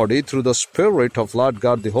this body through the Spirit of Lord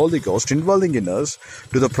God, the Holy Ghost, indwelling in us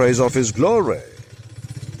to the praise of His glory.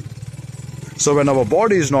 So when our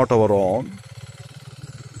body is not our own,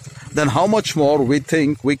 then how much more we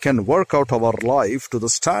think we can work out our life to the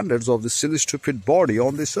standards of this silly stupid body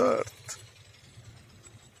on this earth.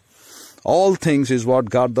 All things is what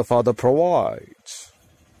God the Father provides.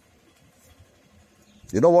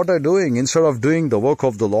 You know what I'm doing? Instead of doing the work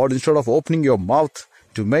of the Lord, instead of opening your mouth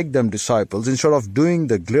to make them disciples, instead of doing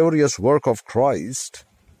the glorious work of Christ,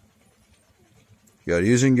 you are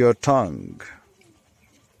using your tongue.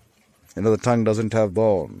 The tongue doesn't have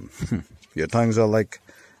bone. Your tongues are like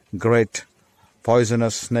great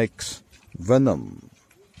poisonous snakes, venom.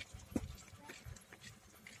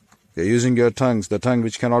 You're using your tongues, the tongue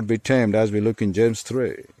which cannot be tamed, as we look in James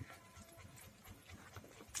 3.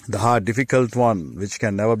 The hard, difficult one, which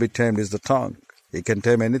can never be tamed, is the tongue. It can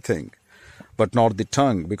tame anything, but not the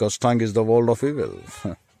tongue, because tongue is the world of evil.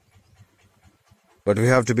 But we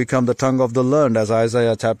have to become the tongue of the learned, as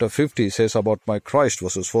Isaiah chapter 50 says about my Christ,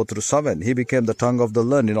 verses 4 through 7. He became the tongue of the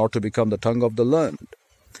learned in order to become the tongue of the learned.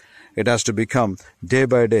 It has to become, day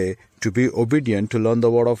by day, to be obedient to learn the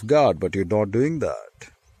word of God, but you're not doing that.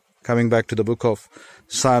 Coming back to the book of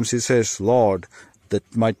Psalms, he says, Lord,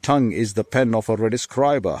 that my tongue is the pen of a ready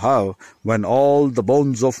scribe. How? When all the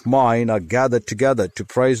bones of mine are gathered together to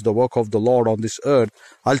praise the work of the Lord on this earth,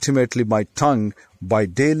 ultimately my tongue, by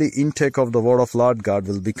daily intake of the word of Lord God,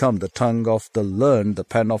 will become the tongue of the learned, the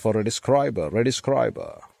pen of a ready scribe.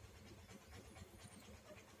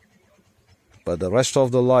 But the rest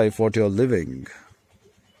of the life, what you're living,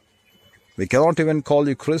 we cannot even call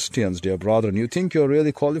you Christians, dear brethren. You think you're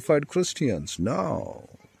really qualified Christians? No.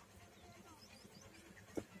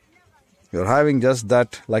 You're having just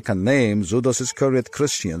that like a name, Judas Iscariot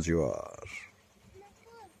Christians you are.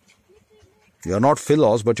 You're not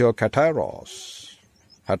philos, but you're kateros.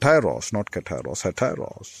 Heteros, not kateros,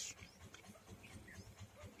 heteros.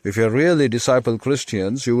 If you're really disciple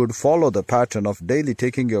Christians, you would follow the pattern of daily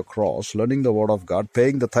taking your cross, learning the word of God,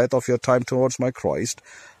 paying the tithe of your time towards my Christ,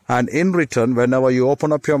 and in return, whenever you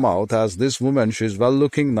open up your mouth, as this woman, she is well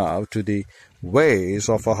looking now to the ways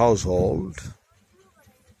of a household.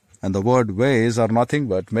 And the word ways are nothing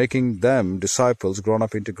but making them disciples grown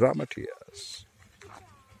up into grammatias.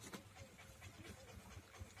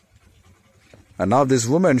 And now this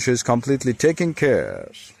woman, she is completely taking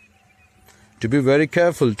care to be very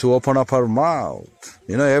careful to open up her mouth.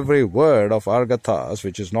 You know, every word of Argathas,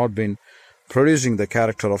 which has not been producing the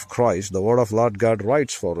character of Christ, the word of Lord God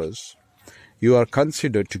writes for us, you are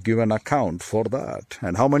considered to give an account for that.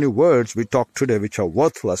 And how many words we talk today which are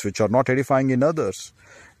worthless, which are not edifying in others,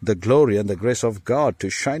 the glory and the grace of God to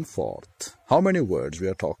shine forth. How many words we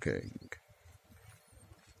are talking?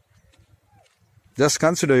 Just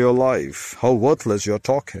consider your life, how worthless you are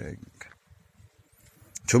talking.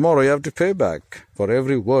 Tomorrow you have to pay back for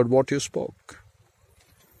every word what you spoke.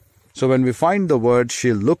 So when we find the word,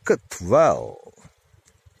 she looketh well.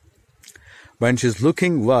 When she's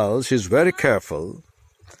looking well, she's very careful.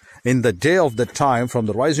 In the day of the time, from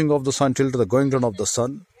the rising of the sun till to the going down of the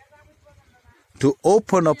sun, to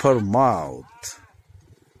open up her mouth.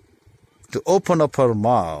 To open up her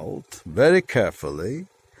mouth very carefully,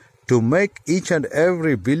 to make each and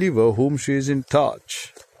every believer whom she is in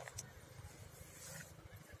touch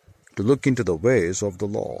to look into the ways of the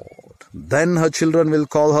Lord. Then her children will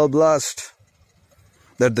call her blessed.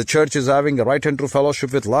 That the church is having a right and true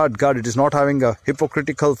fellowship with Lord God. It is not having a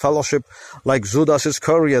hypocritical fellowship like Judas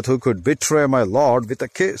Iscariot, who could betray my Lord with a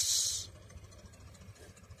kiss.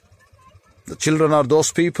 The children are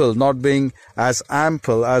those people not being as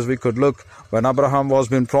ample as we could look. When Abraham was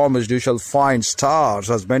being promised, you shall find stars,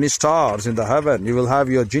 as many stars in the heaven. You will have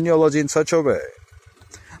your genealogy in such a way.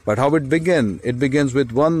 But how it begins? It begins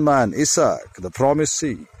with one man, Isaac, the promised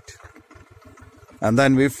seed. And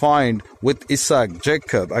then we find with Isaac,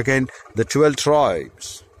 Jacob, again the 12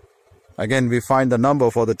 tribes. Again we find the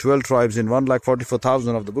number for the 12 tribes in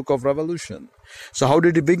 1,44,000 of the book of Revelation. So how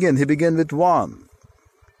did he begin? He began with one.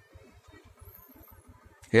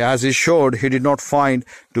 As he showed, he did not find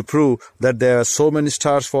to prove that there are so many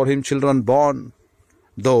stars for him children born.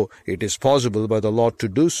 Though it is possible by the Lord to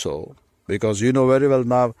do so. Because you know very well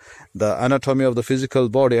now the anatomy of the physical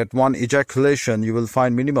body. At one ejaculation, you will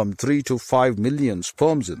find minimum 3 to 5 million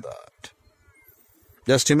sperms in that.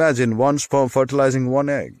 Just imagine one sperm fertilizing one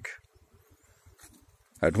egg.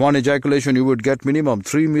 At one ejaculation, you would get minimum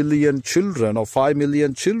 3 million children or 5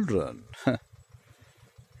 million children.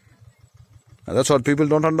 And that's what people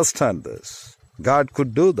don't understand this. God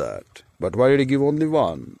could do that. But why did he give only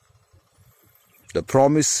one? The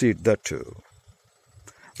promised seed, that too.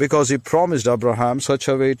 Because he promised Abraham such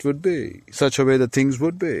a way it would be, such a way the things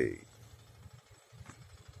would be.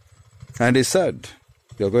 And he said,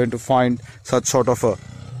 you're going to find such sort of a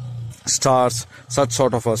stars, such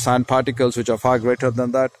sort of a sand particles which are far greater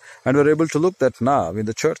than that. And we're able to look that now in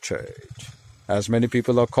the church age. As many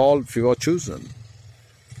people are called, few are chosen.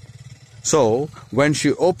 So, when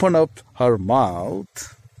she opened up her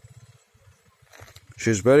mouth,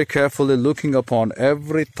 she's very carefully looking upon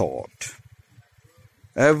every thought,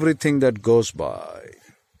 everything that goes by.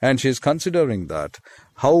 And she's considering that,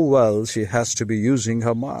 how well she has to be using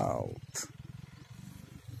her mouth.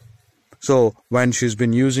 So, when she's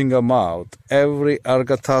been using her mouth, every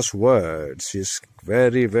Argatha's word, she's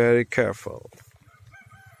very, very careful.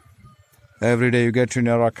 Every day you get in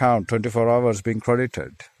your account, 24 hours being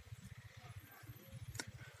credited.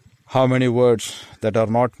 How many words that are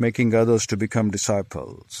not making others to become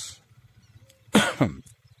disciples?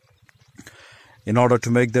 In order to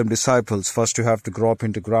make them disciples, first you have to grow up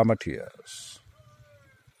into grammatias.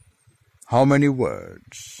 How many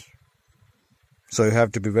words? So you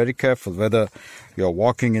have to be very careful whether you're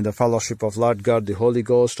walking in the fellowship of Lord God, the Holy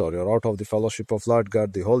Ghost, or you're out of the fellowship of Lord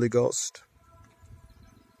God, the Holy Ghost.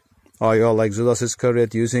 Or you're like Judas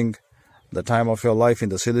Iscariot, using the time of your life in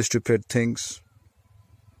the silly, stupid things.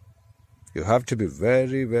 You have to be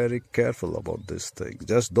very, very careful about these things.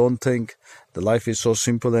 Just don't think the life is so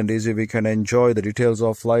simple and easy, we can enjoy the details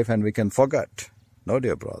of life and we can forget. No,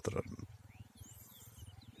 dear brethren.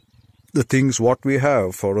 The things what we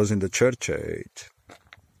have for us in the church age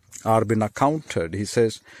are been accounted. He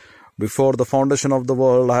says, before the foundation of the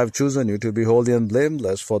world I have chosen you to be holy and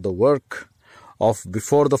blameless for the work of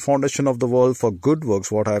before the foundation of the world, for good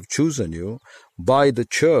works what I have chosen you, by the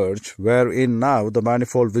church, wherein now the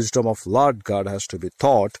manifold wisdom of Lord God has to be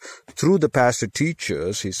taught through the pastor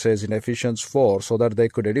teachers, he says in Ephesians 4, so that they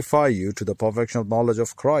could edify you to the perfection of knowledge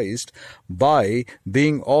of Christ by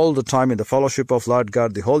being all the time in the fellowship of Lord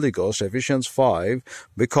God the Holy Ghost, Ephesians 5,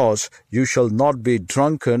 because you shall not be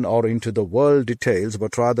drunken or into the world details,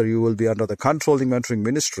 but rather you will be under the controlling mentoring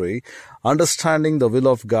ministry, understanding the will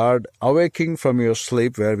of God, awaking from your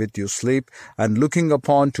sleep wherewith you sleep, and looking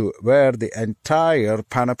upon to where the entire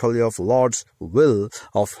panoply of Lord's will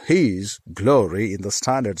of His glory in the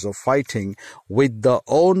standards of fighting with the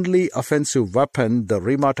only offensive weapon, the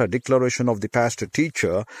remata declaration of the pastor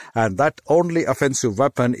teacher, and that only offensive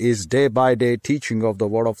weapon is day by day teaching of the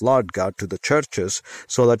word of Lord God to the churches,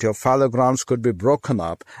 so that your fallow grounds could be broken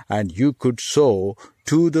up and you could sow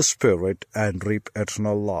to the Spirit and reap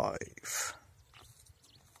eternal life.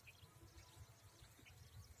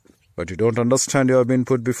 But you don't understand, you have been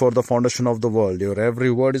put before the foundation of the world. Your every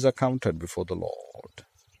word is accounted before the Lord.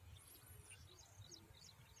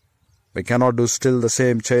 We cannot do still the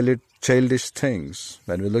same childish things.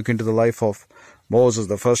 When we look into the life of Moses,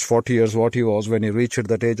 the first 40 years, what he was, when he reached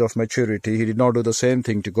that age of maturity, he did not do the same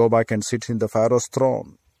thing to go back and sit in the Pharaoh's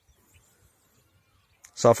throne.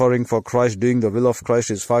 Suffering for Christ, doing the will of Christ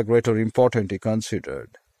is far greater important, he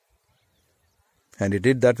considered. And he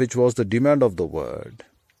did that which was the demand of the word.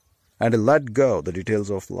 And he let go the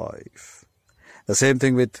details of life. The same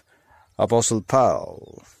thing with Apostle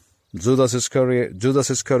Paul. Judas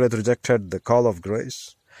Iscariot rejected the call of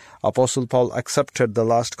grace. Apostle Paul accepted the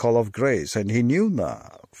last call of grace, and he knew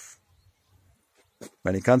now.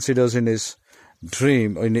 When he considers in his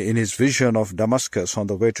dream, in his vision of Damascus, on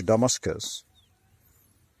the way to Damascus,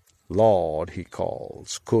 Lord, he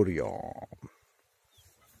calls, Kurion.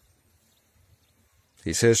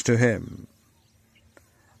 He says to him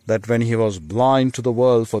that when he was blind to the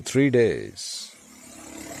world for 3 days,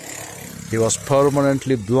 he was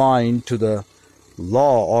permanently blind to the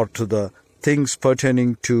law or to the things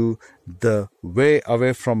pertaining to the way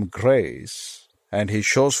away from grace, and he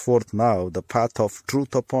shows forth now the path of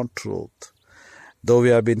truth upon truth. Though we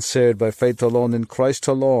have been saved by faith alone in Christ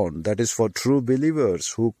alone, that is for true believers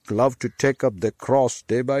who love to take up the cross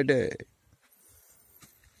day by day.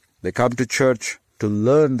 They come to church to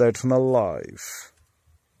learn the eternal life,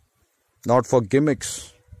 not for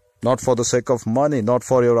gimmicks, not for the sake of money, not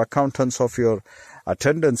for your accountants of your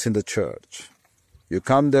attendance in the church. You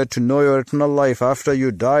come there to know your eternal life. After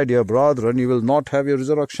you die, dear brethren, you will not have your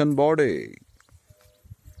resurrection body.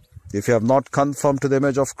 If you have not conformed to the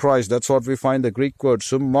image of Christ, that's what we find the Greek word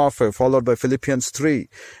summorphe, followed by Philippians 3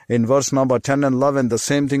 in verse number 10 and 11. The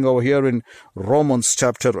same thing over here in Romans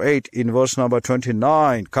chapter 8 in verse number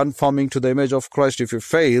 29. Conforming to the image of Christ. If you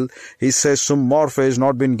fail, he says summorphe has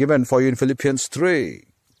not been given for you in Philippians 3.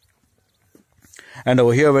 And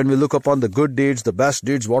over here, when we look upon the good deeds, the best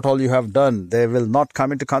deeds, what all you have done, they will not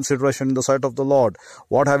come into consideration in the sight of the Lord.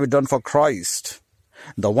 What have you done for Christ?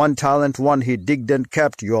 The 1 talent one he digged and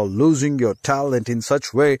kept. You are losing your talent in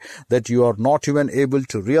such way that you are not even able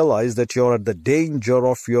to realize that you are at the danger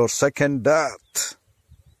of your second death.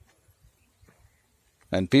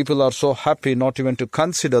 And people are so happy not even to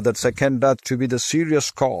consider that second death to be the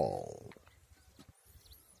serious call.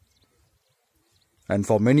 And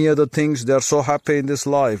for many other things, they are so happy in this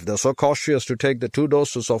life. They are so cautious to take the 2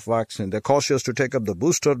 doses of vaccine. They are cautious to take up the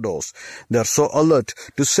booster dose. They are so alert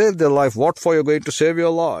to save their life. What for you are going to save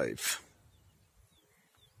your life?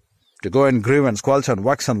 To go and grieve and squelch and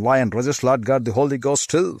wax and lie and resist Lord God the Holy Ghost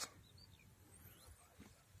still.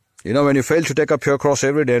 You know, when you fail to take up your cross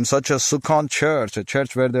every day in such a Sukkot church, a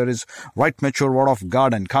church where there is right mature word of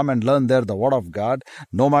God, and come and learn there the word of God,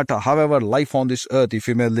 no matter however life on this earth, if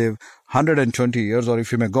you may live 120 years or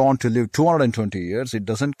if you may go on to live 220 years, it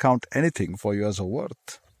doesn't count anything for you as a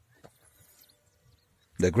worth.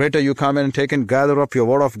 The greater you come and take and gather up your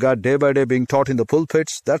word of God day by day being taught in the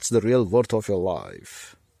pulpits, that's the real worth of your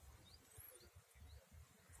life.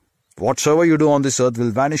 Whatsoever you do on this earth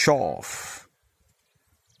will vanish off.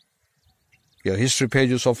 Your history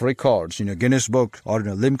pages of records in your Guinness book or in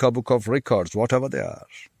a Limca book of records, whatever they are.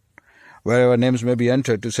 Wherever names may be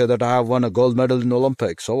entered to say that I have won a gold medal in the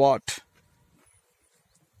Olympics, so what?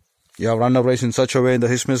 You have run a race in such a way in the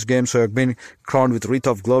Christmas games, so you have been crowned with wreath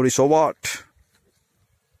of glory, so what?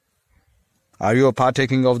 Are you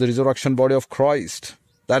partaking of the resurrection body of Christ?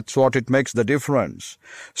 That's what it makes the difference.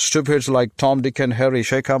 Stupids like Tom, Dick and Harry,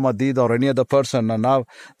 Sheikh Ahmadid or any other person, and now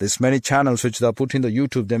there's many channels which they are put in the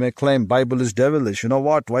YouTube, they may claim Bible is devilish. You know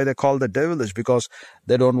what? Why they call it devilish? Because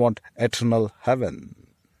they don't want eternal heaven.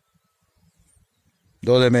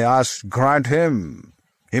 Though they may ask, grant him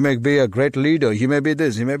He may be a great leader. He may be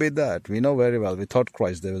this. He may be that. We know very well. Without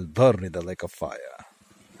Christ, they will burn in the lake of fire.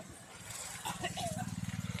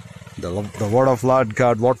 The word of Lord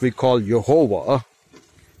God, what we call Jehovah,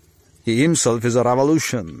 He Himself is a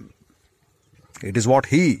revolution. It is what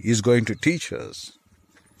He is going to teach us.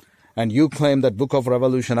 And you claim that book of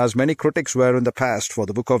Revelation, as many critics were in the past for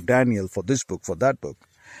the book of Daniel, for this book, for that book.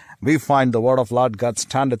 We find the word of Lord God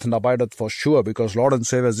standeth and abideth for sure, because Lord and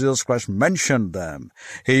Savior Jesus Christ mentioned them.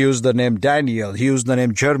 He used the name Daniel, He used the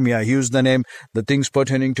name Jeremiah, He used the things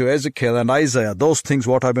pertaining to Ezekiel and Isaiah. Those things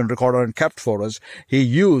what have been recorded and kept for us, He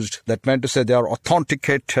used. That meant to say they are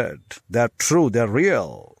authenticated, they are true, they are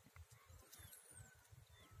real.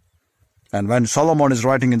 And when Solomon is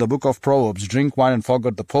writing in the book of Proverbs, drink wine and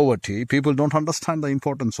forget the poverty, people don't understand the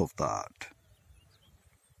importance of that.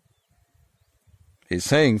 He's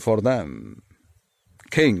saying for them,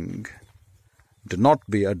 King, do not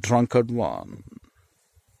be a drunkard one.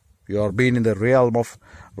 You are being in the realm of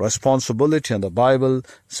responsibility, and the Bible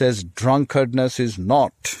says drunkardness is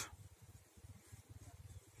not.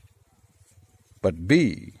 But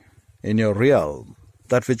be in your realm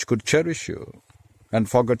that which could cherish you, and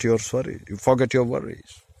forget your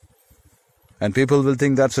worries. And people will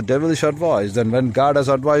think that's a devilish advice. Then when God has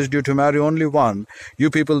advised you to marry only one,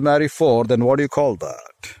 you people marry four, then what do you call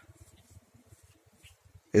that?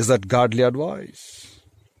 Is that godly advice?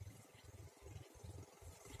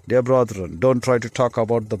 Dear brethren, don't try to talk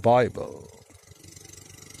about the Bible.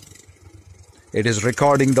 It is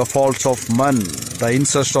recording the faults of men, the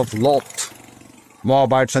incest of Lot,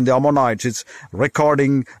 Moabites and the Ammonites. It's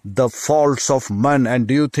recording the faults of men. And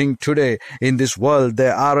do you think today in this world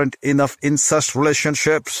there aren't enough incest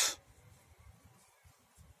relationships?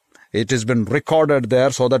 It has been recorded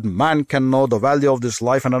there so that man can know the value of this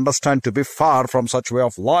life and understand to be far from such way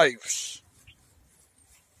of lives.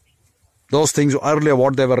 Those things earlier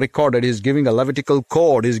what they were recorded, He's giving a Levitical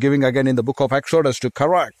code. He's giving again in the book of Exodus to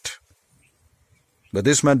correct. But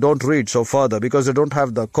these men don't read so further because they don't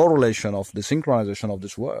have the correlation of the synchronization of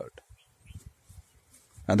this word.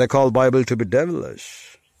 And they call Bible to be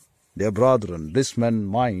devilish. Dear brethren, these men's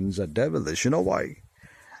minds are devilish. You know why?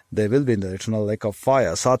 They will be in the eternal lake of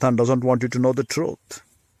fire. Satan doesn't want you to know the truth.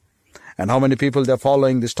 And how many people they're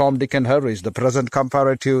following, the Tom, Dick and Harrys, the present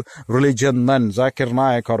comparative religion men, Zakir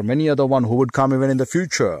Naik or many other one who would come even in the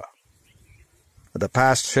future. The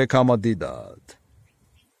past Sheikh Ahmad Didat.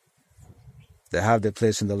 They have their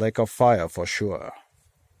place in the lake of fire for sure,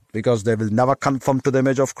 because they will never conform to the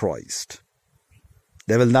image of Christ.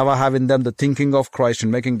 They will never have in them the thinking of Christ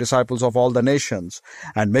in making disciples of all the nations.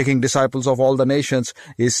 And making disciples of all the nations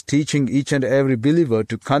is teaching each and every believer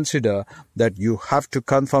to consider that you have to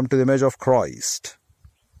conform to the image of Christ.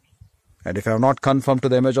 And if you have not conformed to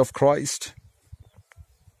the image of Christ,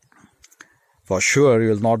 for sure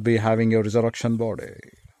you will not be having your resurrection body.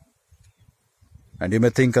 And you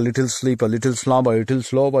may think a little sleep, a little slumber, a little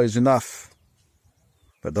slumber is enough.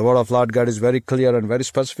 But the word of Lord God is very clear and very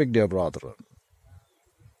specific, dear brethren.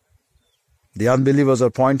 The unbelievers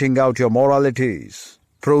are pointing out your moralities.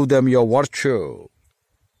 Prove them your virtue.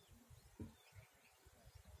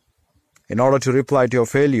 In order to reply to your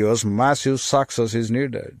failures, massive success is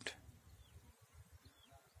needed.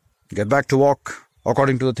 Get back to walk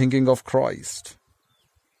according to the thinking of Christ.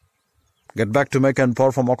 Get back to make and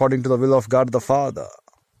perform according to the will of God the Father.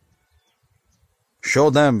 Show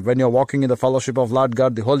them when you're walking in the fellowship of Lord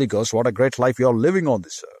God the Holy Ghost what a great life you're living on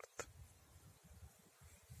this earth.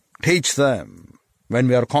 Teach them when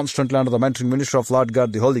we are constantly under the mentoring ministry of Lord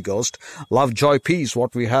God the Holy Ghost, love, joy, peace,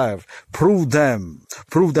 what we have. Prove them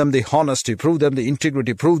the honesty, prove them the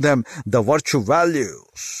integrity, prove them the virtue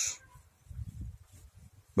values.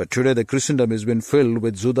 But today the Christendom has been filled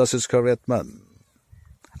with Judas Iscariot men.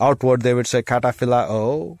 Outward they would say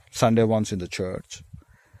kataphilao, Sunday once in the church.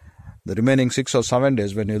 The remaining 6 or 7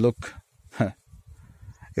 days when you look,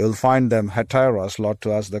 you'll find them heteros, Lord,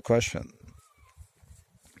 to ask the question.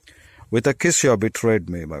 With a kiss you have betrayed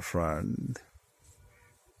me, my friend.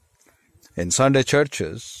 In Sunday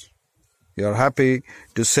churches, you are happy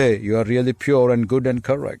to say you are really pure and good and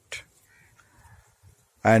correct.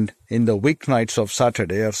 And in the weeknights of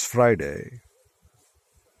Saturday or Friday,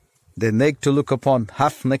 they make to look upon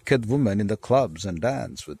half-naked women in the clubs and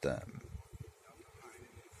dance with them.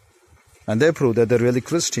 And they prove that they're really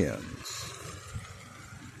Christians.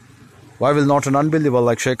 Why will not an unbeliever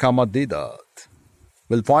like Sheikh Ahmad Didat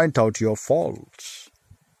will point out your faults?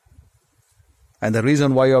 And the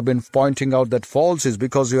reason why you have been pointing out that faults is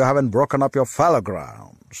because you haven't broken up your fallow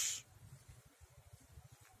grounds.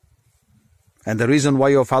 And the reason why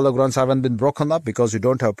your fallow grounds haven't been broken up because you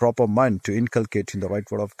don't have proper mind to inculcate in the right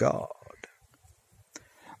word of God.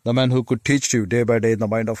 the man who could teach you day by day in the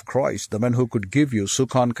mind of Christ, the man who could give you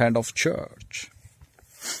Sukhan kind of church.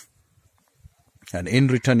 And in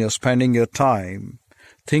return, you're spending your time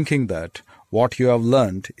thinking that what you have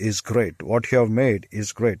learned is great, what you have made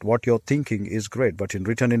is great, what you're thinking is great. But in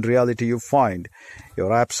return, in reality, you find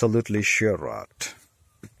you're absolutely sure.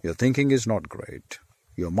 Your thinking is not great.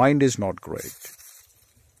 Your mind is not great.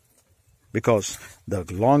 Because the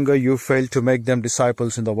longer you fail to make them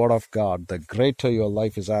disciples in the Word of God, the greater your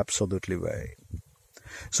life is absolutely vain.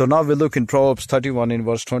 So now we look in Proverbs 31 in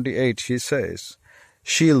verse 28. She says,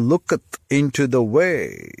 she looketh into the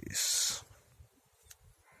ways,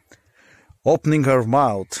 opening her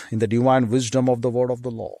mouth in the divine wisdom of the word of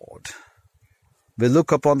the Lord. We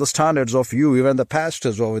look upon the standards of you, even the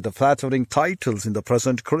pastors or with the flattering titles in the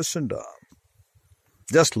present Christendom.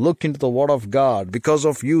 Just look into the word of God. Because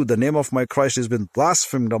of you, the name of my Christ has been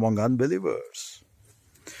blasphemed among unbelievers.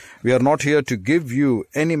 We are not here to give you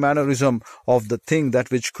any mannerism of the thing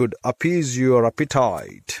that which could appease your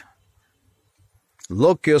appetite.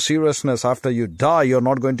 Look your seriousness. After you die, you're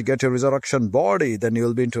not going to get your resurrection body. Then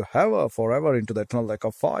you'll be into hell forever, into the eternal lake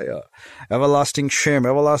of fire. Everlasting shame,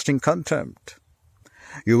 everlasting contempt.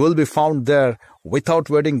 You will be found there without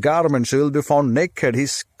wedding garments. You will be found naked. He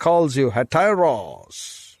calls you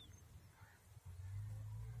heteros.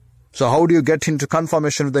 So how do you get into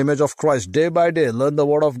conformation with the image of Christ? Day by day, learn the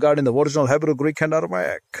word of God in the original Hebrew, Greek, and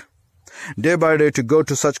Aramaic. Day by day to go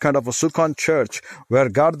to such kind of a Sukhan church where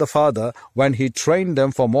God the Father, when He trained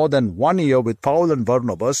them for more than 1 year with Paul and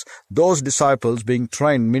Barnabas, those disciples being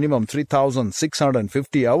trained minimum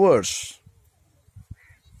 3,650 hours.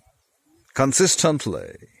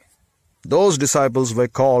 Consistently. Those disciples were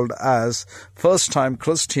called as first-time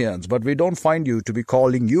Christians, but we don't find you to be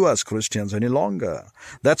calling you as Christians any longer.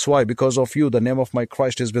 That's why, because of you, the name of my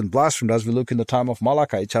Christ has been blasphemed. As we look in the time of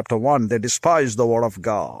Malachi, chapter 1, they despised the word of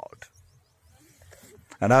God.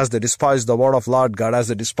 And as they despised the word of Lord God, as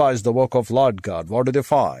they despised the work of Lord God, what do they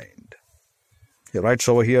find? He writes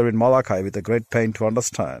over here in Malachi with a great pain to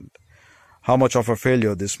understand how much of a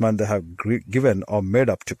failure this man they have given or made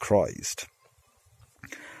up to Christ.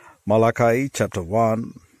 Malachi chapter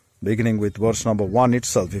 1, beginning with verse number 1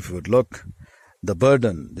 itself, if you would look, the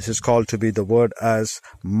burden, this is called to be the word as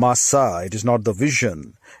Masa. It is not the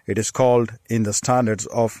vision. It is called in the standards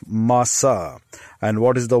of Masa. And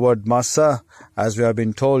what is the word Masa? As we have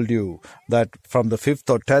been told you, that from the 5th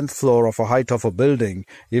or 10th floor of a height of a building,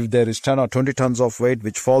 if there is 10 or 20 tons of weight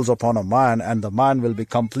which falls upon a man, and the man will be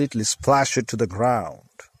completely splashed to the ground.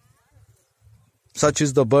 Such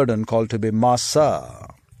is the burden called to be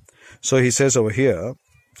Masa. So he says over here,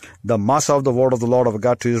 the Masa of the word of the Lord of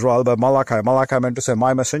God to Israel by Malachi. Malachi meant to say,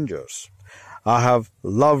 my messengers. I have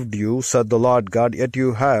loved you, said the Lord God, yet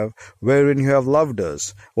you have, wherein you have loved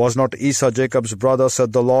us. Was not Esau Jacob's brother,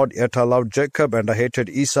 said the Lord, yet I loved Jacob, and I hated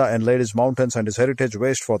Esau, and laid his mountains and his heritage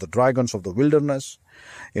waste for the dragons of the wilderness.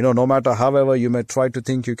 No matter however you may try to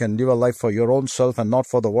think you can live a life for your own self and not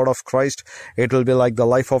for the word of Christ, it will be like the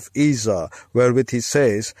life of Esau, wherewith he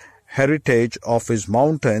says, heritage of his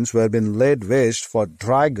mountains were been laid waste for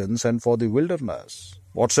dragons and for the wilderness.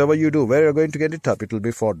 Whatsoever you do, where you're going to get it up, it will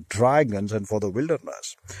be for dragons and for the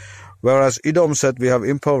wilderness. Whereas Edom said, we have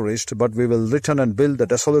impoverished, but we will return and build the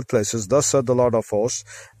desolate places. Thus said the Lord of hosts,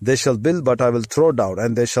 they shall build, but I will throw down,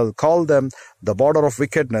 and they shall call them the border of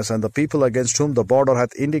wickedness, and the people against whom the border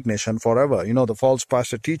hath indignation forever. The false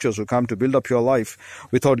pastor teachers who come to build up your life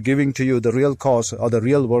without giving to you the real cause or the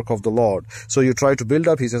real work of the Lord. So you try to build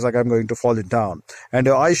up, he says, like I'm going to fall it down. And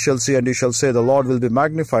your eyes shall see, and you shall say, the Lord will be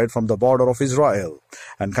magnified from the border of Israel.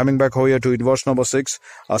 And coming back over here to in verse number 6,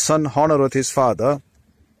 a son honoureth his father,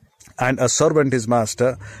 and a servant his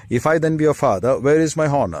master. If I then be a father, where is my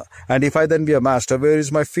honor? And if I then be a master, where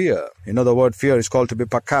is my fear? The word fear is called to be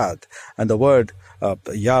pakad, and the word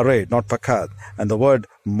yare, not pakad, and the word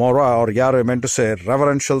mora or yare meant to say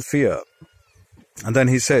reverential fear. And then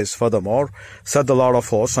he says, furthermore, said the Lord of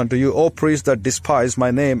hosts unto you, O priests that despise my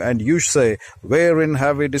name, and you say, wherein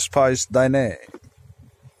have we despised thy name?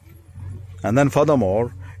 And then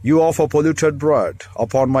furthermore, you offer polluted bread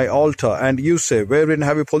upon my altar, and you say, wherein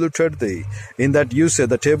have you polluted thee? In that you say,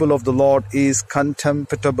 the table of the Lord is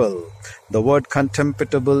contemptible. The word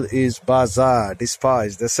contemptible is baza,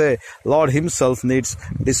 despised. They say, Lord himself needs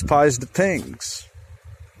despised things.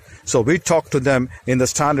 So we talk to them in the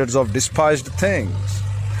standards of despised things.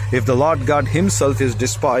 If the Lord God himself is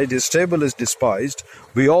despised, his table is despised,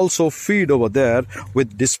 we also feed over there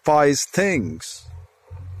with despised things.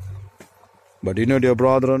 But dear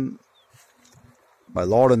brethren, my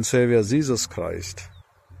Lord and Savior Jesus Christ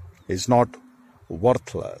is not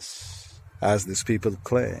worthless, as these people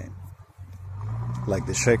claim. like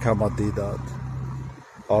the Sheikh Ahmadidat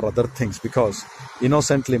or other things, because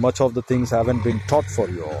innocently much of the things haven't been taught for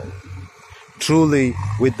you all. Truly,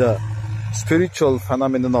 with the spiritual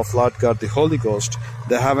phenomenon of Lord God, the Holy Ghost,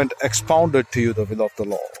 they haven't expounded to you the will of the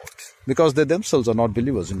Lord, because they themselves are not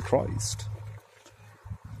believers in Christ.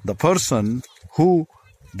 The person who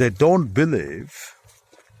they don't believe,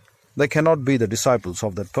 they cannot be the disciples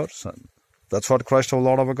of that person. That's what Christ our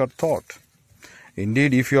Lord our God taught.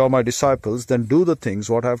 Indeed, if you are my disciples, then do the things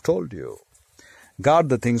what I have told you. Guard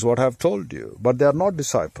the things what I have told you. But they are not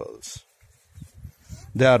disciples.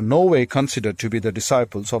 They are no way considered to be the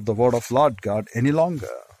disciples of the word of Lord God any longer.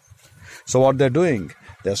 So what they're doing?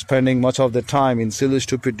 They're spending much of their time in silly,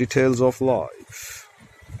 stupid details of life.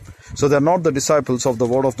 So they're not the disciples of the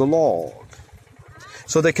word of the Lord.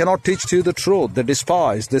 So they cannot teach to you the truth. They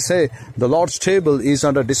despise. They say the Lord's table is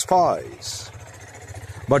under despise.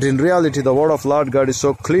 But in reality, the word of Lord God is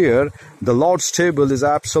so clear. The Lord's table is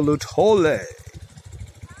absolute holy.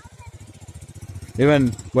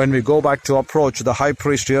 Even when we go back to approach the high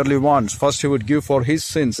priest yearly once, first he would give for his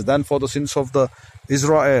sins, then for the sins of the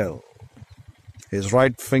Israel. His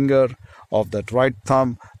right finger of that right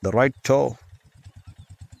thumb, the right toe.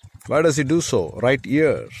 Why does he do so? Right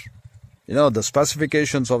ear. You know, the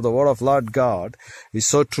specifications of the word of Lord God is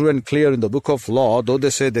so true and clear in the book of law. Though they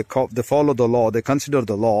say they follow the law, they consider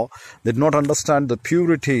the law, they do not understand the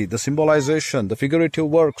purity, the symbolization, the figurative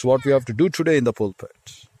works, what we have to do today in the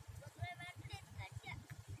pulpit.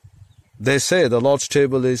 They say the Lord's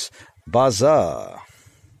table is bazaar.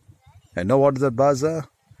 And know what is that bazaar?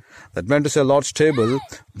 That meant to say Lord's table,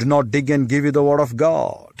 do not dig and give you the word of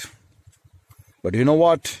God. But you know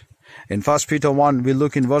what? In 1 Peter 1, we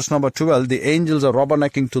look in verse number 12, the angels are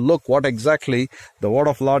rubbernecking to look what exactly the word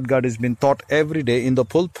of Lord God has been taught every day in the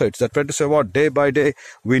pulpits. That meant to say what? Day by day,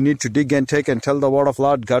 we need to dig and take and tell the word of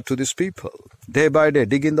Lord God to these people. Day by day,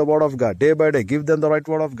 dig in the word of God. Day by day, give them the right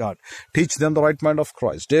word of God. Teach them the right mind of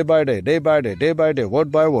Christ. Day by day, day by day, day by day,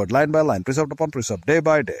 word by word, line by line, precept upon precept, day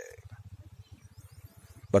by day.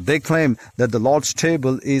 But they claim that the Lord's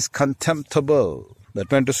table is contemptible.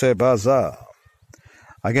 That meant to say bazaar.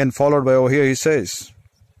 Again, followed by over here, he says,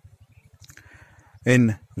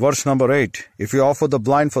 in verse number 8, if you offer the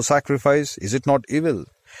blind for sacrifice, is it not evil?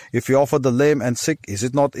 If you offer the lame and sick, is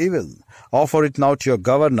it not evil? Offer it now to your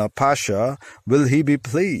governor, Pasha. Will he be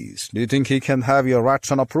pleased? Do you think he can have your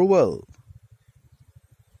rats on approval?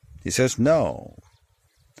 He says, no.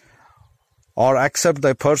 Or accept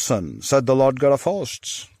thy person, said the Lord God of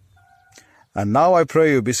hosts. And now I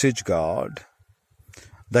pray you, beseech God,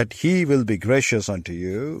 that he will be gracious unto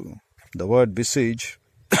you. The word beseech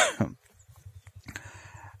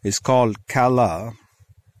is called kala,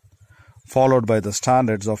 followed by the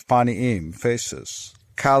standards of paniim, faces.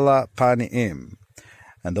 Kala, paniim.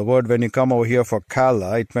 And the word, when you come over here for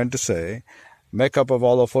kala, it meant to say, make up a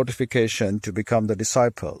wall of fortification to become the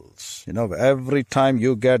disciples. You know, every time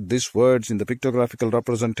you get these words in the pictographical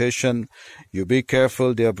representation, you be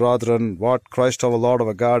careful, dear brethren, what Christ our Lord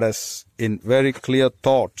our God has in very clear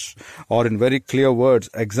thoughts or in very clear words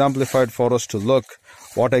exemplified for us to look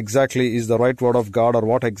what exactly is the right word of God or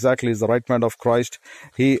what exactly is the right mind of Christ.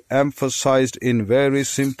 He emphasized in very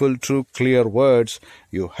simple, true, clear words,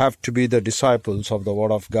 you have to be the disciples of the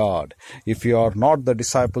word of God. If you are not the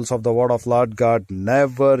disciples of the word of Lord God,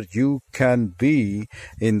 never you can be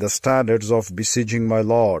in the standards of besieging my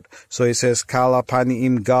Lord. So he says, Kala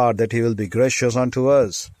paniim God, that he will be gracious unto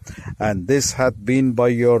us. And this hath been by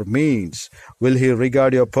your means. Will he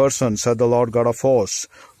regard your person, said the Lord God of hosts.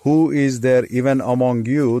 Who is there even among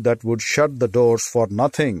you that would shut the doors for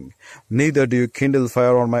nothing? Neither do you kindle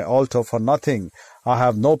fire on my altar for nothing. I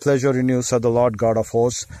have no pleasure in you, said the Lord God of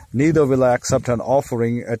hosts. Neither will I accept an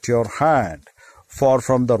offering at your hand. For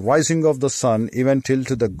from the rising of the sun even till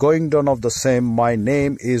to the going down of the same, my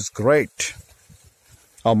name is great.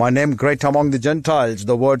 My name great among the Gentiles.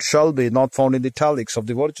 The word shall be not found in the italics of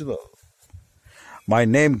the original. My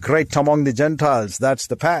name great among the Gentiles. That's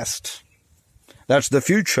the past. That's the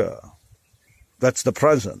future. That's the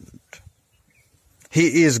present.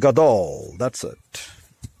 He is Gadol. That's it.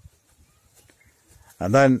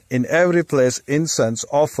 And then in every place incense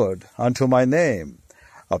offered unto my name.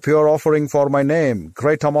 A pure offering for my name.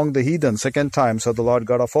 Great among the heathen. Second time, said the Lord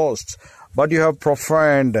God of hosts. But you have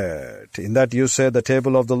profaned it. In that you say the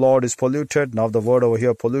table of the Lord is polluted. Now the word over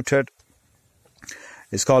here, polluted,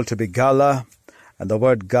 is called to be gala. And the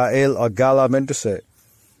word gael or gala meant to say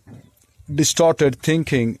distorted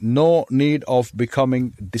thinking, no need of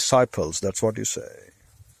becoming disciples. That's what you say.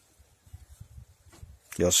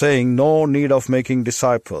 You're saying no need of making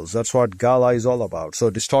disciples. That's what Gala is all about. So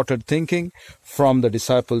distorted thinking from the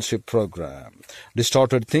discipleship program.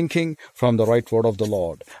 Distorted thinking from the right word of the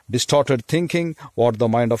Lord. Distorted thinking what the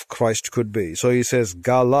mind of Christ could be. So he says,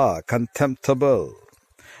 Gala, contemptible.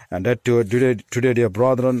 And that today, dear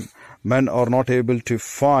brethren, men are not able to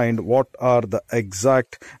find what are the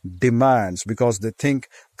exact demands because they think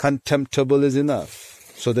contemptible is enough.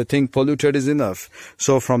 So they think polluted is enough.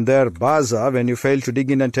 So from there, baza, when you fail to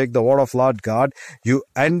dig in and take the word of Lord God, you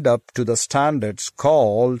end up to the standards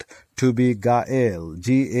called to be Gaal,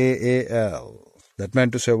 G-A-A-L. That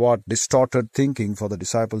meant to say what? Distorted thinking for the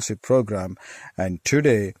discipleship program. And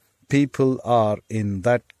today, people are in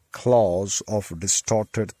that clause of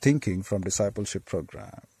distorted thinking from discipleship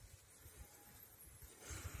program.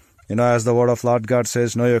 You know, as the word of Lord God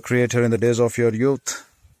says, know your Creator in the days of your youth.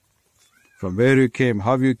 From where you came,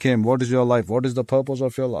 how you came, what is your life, what is the purpose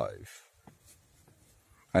of your life.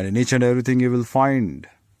 And in each and everything you will find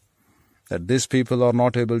that these people are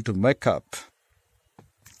not able to make up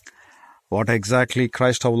what exactly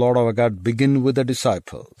Christ our Lord our God begin with the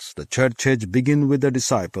disciples. The church age begin with the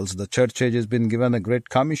disciples. The church age has been given a great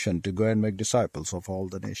commission to go and make disciples of all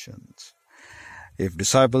the nations. If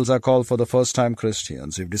disciples are called for the first time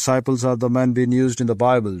Christians, if disciples are the men being used in the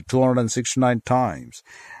Bible 269 times,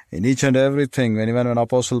 in each and everything, even when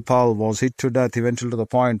Apostle Paul was hit to death, eventually to the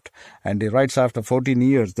point, and he writes after 14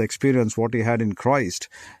 years, the experience what he had in Christ,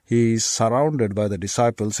 he is surrounded by the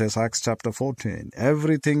disciples, says Acts chapter 14.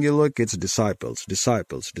 Everything you look, it's disciples,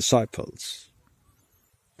 disciples, disciples.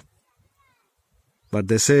 But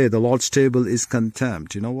they say the Lord's table is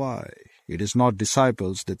contempt. You know why? It is not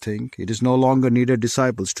disciples, they think. It is no longer needed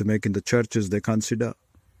disciples to make in the churches they consider.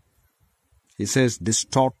 He says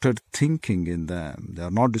distorted thinking in them. They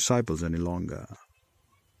are not disciples any longer.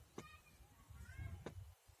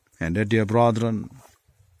 And yet, dear brethren,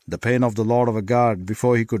 the pain of the Lord our God,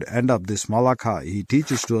 before he could end up this Malachi, he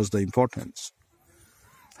teaches to us the importance.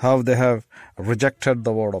 How they have rejected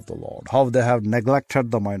the word of the Lord. How they have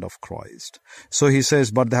neglected the mind of Christ. So he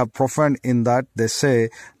says, but they have profaned in that they say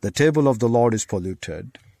the table of the Lord is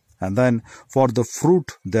polluted. And then for the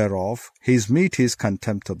fruit thereof, his meat is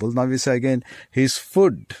contemptible. Now we say again, his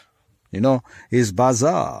food, is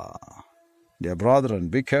bazaar. Dear brethren,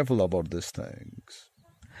 be careful about these things.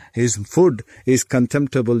 His food is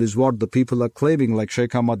contemptible is what the people are claiming, like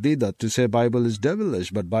Sheikh Ahmadida, to say Bible is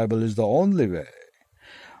devilish, but Bible is the only way.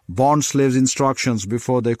 Bond slaves instructions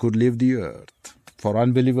before they could leave the earth. For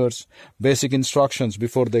unbelievers, basic instructions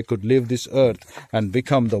before they could leave this earth and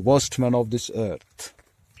become the worst men of this earth.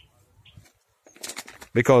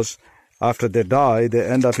 Because after they die, they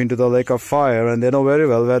end up into the lake of fire, and they know very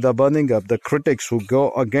well where they're burning up. The critics who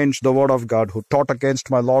go against the word of God, who taught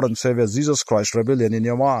against my Lord and Savior Jesus Christ, rebellion in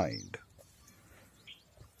your mind.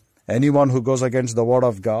 Anyone who goes against the word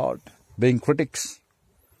of God, being critics,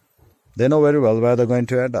 they know very well where they're going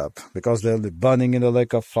to end up, because they'll be burning in the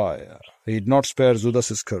lake of fire. He did not spare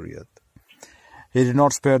Judas Iscariot. He did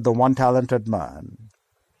not spare the one talented man.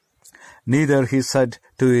 Neither he said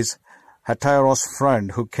to his heteros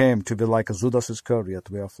friend who came to be like a Judas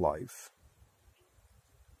Iscariot way of life,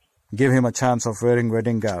 give him a chance of wearing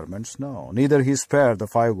wedding garments. No, neither he spared the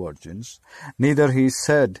 5 virgins. Neither he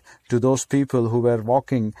said to those people who were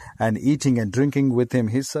walking and eating and drinking with him,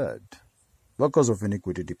 he said, workers of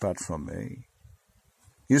iniquity, depart from me.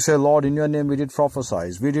 You say, Lord, in your name we did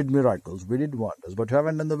prophesy, we did miracles, we did wonders, but you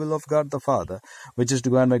haven't done the will of God the Father, which is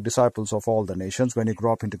to go and make disciples of all the nations when you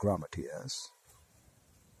grow up into grammatias.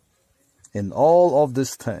 In all of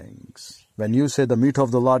these things, when you say the meat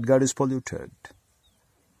of the Lord God is polluted,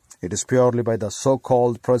 it is purely by the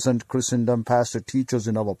so-called present Christendom pastor teachers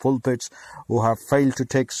in our pulpits who have failed to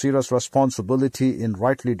take serious responsibility in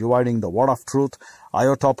rightly dividing the word of truth,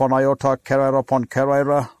 iota upon iota, keraira upon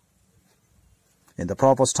keraira, in the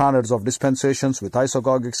proper standards of dispensations with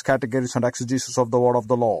isagogics, categories, and exegesis of the word of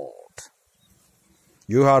the Lord.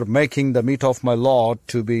 You are making the meat of my Lord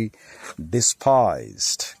to be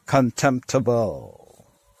despised, contemptible.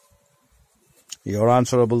 You are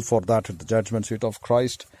answerable for that at the judgment seat of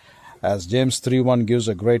Christ, as James 3:1 gives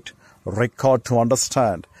a great record to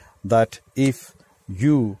understand that if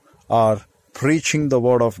you are preaching the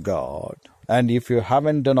word of God, and if you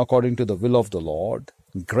haven't done according to the will of the Lord,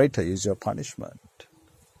 greater is your punishment.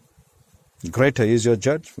 Greater is your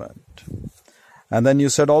judgment. And then you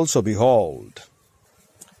said also, behold,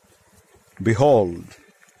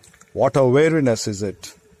 what a weariness is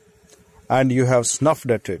it, and you have snuffed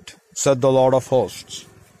at it, said the Lord of hosts.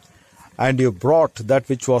 And you brought that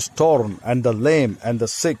which was torn, and the lame, and the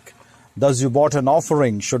sick. Thus you bought an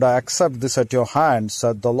offering. Should I accept this at your hand,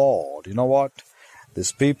 said the Lord. You know what?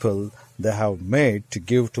 These people, they have made to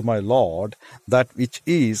give to my Lord that which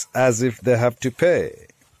is as if they have to pay.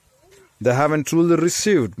 They haven't truly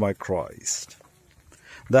received my Christ.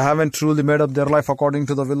 They haven't truly made up their life according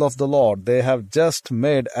to the will of the Lord. They have just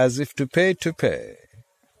made as if to pay to pay.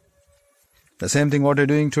 The same thing what you're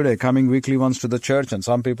doing today, coming weekly once to the church, and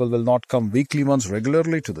some people will not come weekly once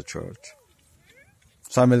regularly to the church.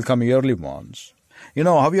 Some will come yearly once. You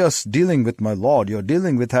know, how you're dealing with my Lord, you're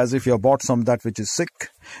dealing with as if you bought some that which is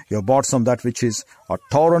sick, you bought some that which is a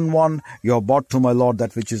torn one, you bought to my Lord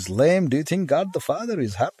that which is lame. Do you think God the Father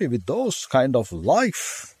is happy with those kind of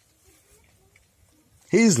life?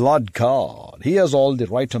 He is Lord God. He has all the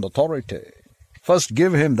right and authority. First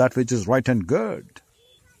give him that which is right and good.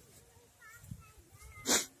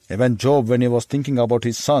 Even Job, when he was thinking about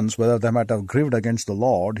his sons, whether they might have grieved against the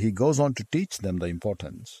Lord, he goes on to teach them the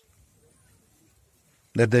importance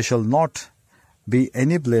that there shall not be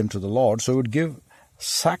any blame to the Lord, so he would give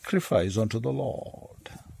sacrifice unto the Lord.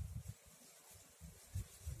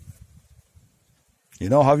 You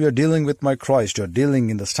know how you're dealing with my Christ, you're dealing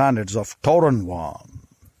in the standards of torn one.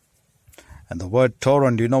 And the word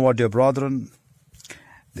torn, do you know what, dear brethren?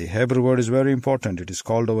 The Hebrew word is very important. It is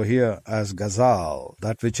called over here as gazal,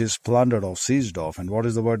 that which is plundered or seized of. And what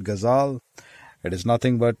is the word gazal? It is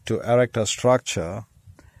nothing but to erect a structure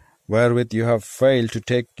wherewith you have failed to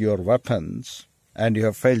take your weapons and you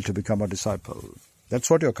have failed to become a disciple. That's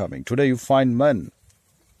what you're coming. Today you find men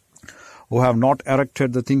who have not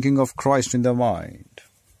erected the thinking of Christ in their mind,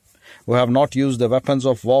 who have not used the weapons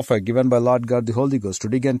of warfare given by Lord God the Holy Ghost to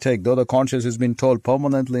dig and take, though the conscience has been told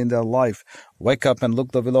permanently in their life, wake up and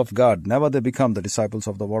look the will of God. Never they become the disciples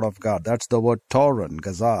of the word of God. That's the word Toran,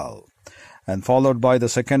 gazal. And followed by the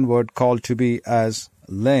second word called to be as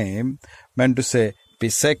lame, meant to say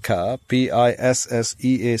piseka, P-I-S-S-E-A-C-H.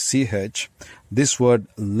 This word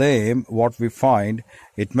lame, what we find,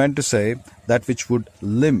 it meant to say that which would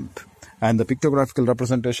limp. And the pictographical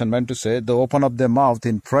representation meant to say they open up their mouth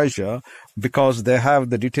in pressure because they have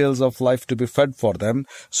the details of life to be fed for them.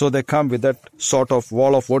 So they come with that sort of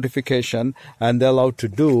wall of fortification and they're allowed to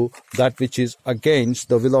do that which is against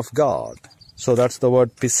the will of God. So that's the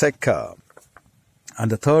word piseka.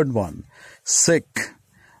 And the third one, sick.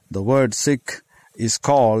 The word sick is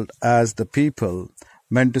called as the people,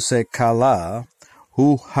 meant to say kala,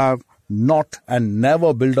 who have not and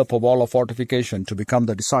never build up a wall of fortification to become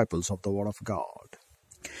the disciples of the word of God.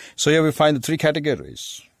 So here we find the three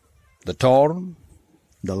categories: the torn,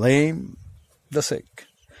 the lame, the sick.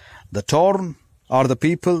 The torn are the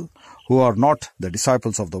people who are not the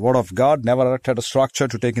disciples of the word of God, never erected a structure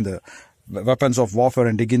to take in the weapons of warfare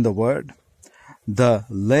and dig in the word. The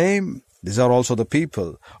lame, these are also the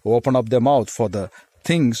people who open up their mouth for the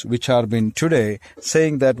things which are been today,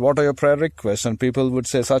 saying that what are your prayer requests, and people would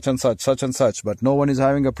say such and such, but no one is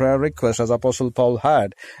having a prayer request as Apostle Paul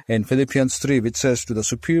had in Philippians 3, which says to the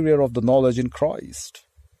superior of the knowledge in Christ,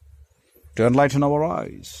 to enlighten our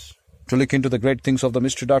eyes, to look into the great things of the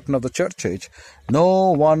mystery doctrine of the church age. No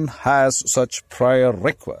one has such prayer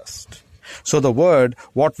request. So the word,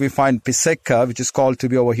 what we find piseka, which is called to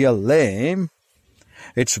be over here lame,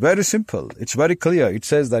 it's very simple. It's very clear. It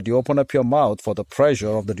says that you open up your mouth for the pressure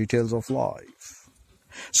of the details of life.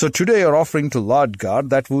 So today you're offering to Lord God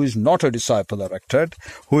that who is not a disciple erected,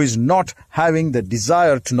 who is not having the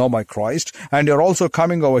desire to know my Christ, and you're also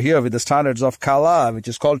coming over here with the standards of kala, which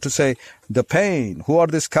is called to say the pain. Who are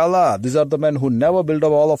these kala? These are the men who never build a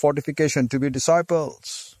wall of fortification to be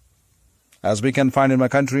disciples. As we can find in my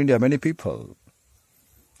country, India, many people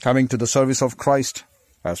coming to the service of Christ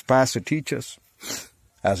as pastor teachers,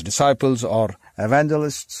 as disciples or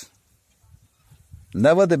evangelists.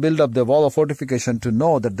 Never they build up the wall of fortification to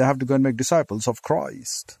know that they have to go and make disciples of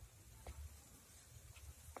Christ.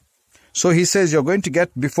 So he says, you're going to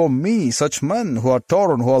get before me such men who are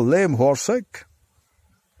torn, who are lame, who are sick.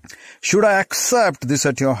 Should I accept this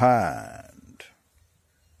at your hand?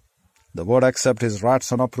 The word accept is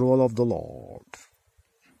rights and approval of the Lord.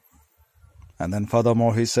 And then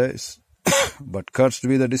furthermore he says, but cursed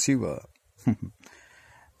be the deceiver.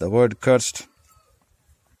 The word cursed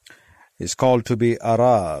is called to be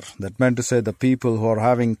arar. That meant to say the people who are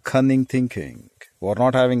having cunning thinking, who are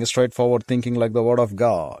not having a straightforward thinking like the word of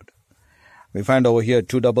God. We find over here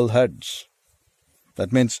two double heads.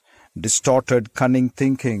 That means distorted, cunning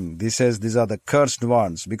thinking. He says these are the cursed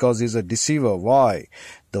ones because he's a deceiver. Why?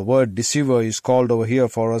 The word deceiver is called over here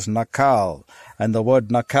for us nakal. And the word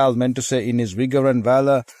nakal meant to say in his vigor and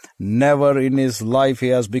valor, never in his life he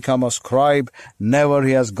has become a scribe. Never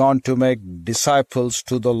he has gone to make disciples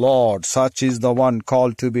to the Lord. Such is the one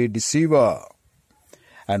called to be deceiver.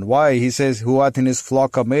 And why? He says, who hath in his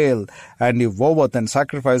flock a male, and he voweth and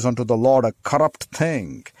sacrificed unto the Lord a corrupt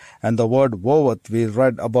thing. And the word voweth, we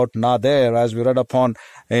read about nader, as we read upon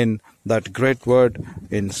in that great word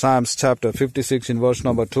in Psalms chapter 56 in verse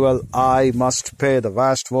number 12, I must pay the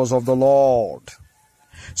vast vows of the Lord.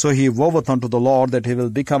 So he voweth unto the Lord that he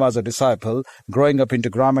will become as a disciple, growing up into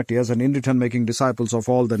grammatias, and in return making disciples of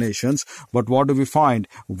all the nations. But what do we find?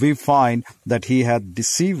 We find that he hath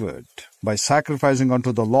deceived by sacrificing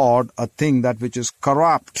unto the Lord a thing that which is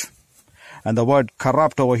corrupt. And the word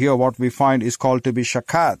corrupt over here, what we find is called to be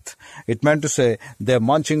shakat. It meant to say their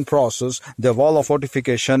munching process, their wall of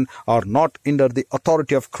fortification are not under the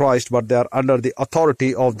authority of Christ, but they are under the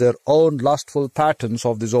authority of their own lustful patterns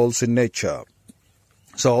of this old sin nature.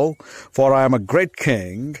 So, for I am a great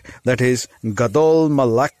king, that is Gadol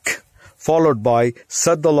Malek, followed by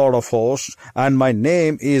said the Lord of hosts, and my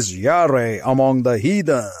name is Yahweh among the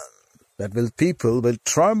heathen, that people will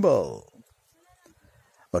tremble.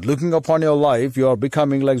 But looking upon your life, you are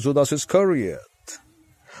becoming like Judas Iscariot.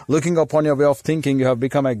 Looking upon your way of thinking, you have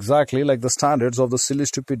become exactly like the standards of the silly,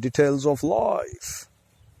 stupid details of life.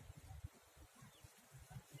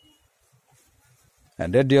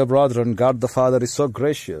 And yet, dear brethren, God the Father is so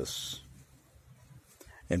gracious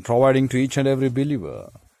in providing to each and every believer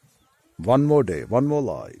one more day, one more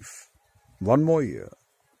life, one more year.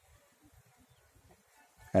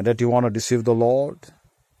 And yet you want to deceive the Lord?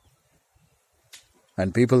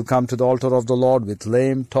 And people come to the altar of the Lord with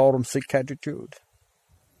lame, torn, sick attitude.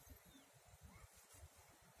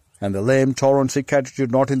 And the lame, torn, sick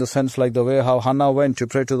attitude, not in the sense like the way how Hannah went to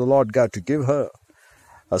pray to the Lord God to give her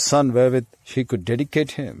a son wherewith she could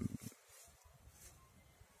dedicate him,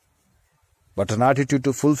 but an attitude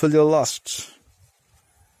to fulfill your lusts,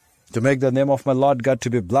 to make the name of my Lord God to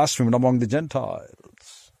be blasphemed among the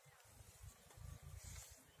Gentiles.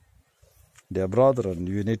 Dear brethren,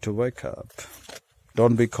 you need to wake up.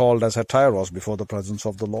 Don't be called as a tyros before the presence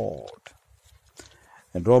of the Lord.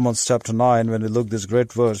 In Romans chapter 9, when we look this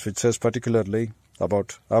great verse, which says particularly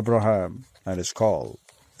about Abraham and his call,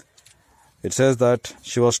 it says that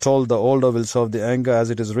she was told, the older will serve the younger, as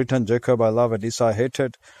it is written, Jacob I love and Esau I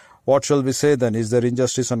hated. What shall we say then? Is there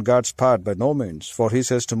injustice on God's part? By no means. For he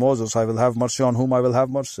says to Moses, I will have mercy on whom I will have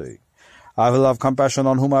mercy. I will have compassion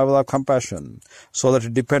on whom I will have compassion. So that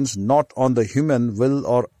it depends not on the human will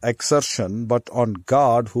or exertion, but on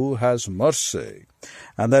God who has mercy.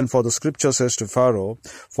 And then for the scripture says to Pharaoh,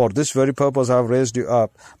 for this very purpose I have raised you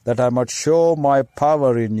up, that I might show my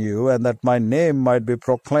power in you, and that my name might be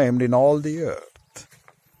proclaimed in all the earth.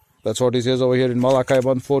 That's what he says over here in Malachi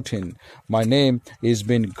 1:14. My name is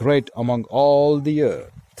been great among all the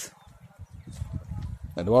earth.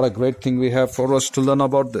 And what a great thing we have for us to learn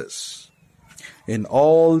about this. In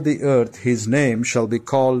all the earth his name shall be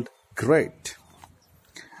called great.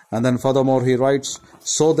 And then furthermore he writes,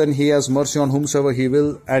 so then he has mercy on whomsoever he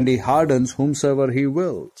will, and he hardens whomsoever he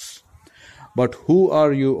wills. But who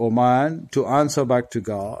are you, O man, to answer back to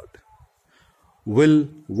God? Will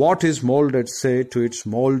what is molded say to its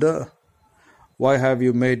molder, why have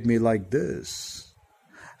you made me like this?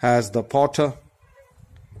 Has the potter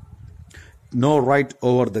no right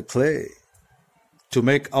over the clay, to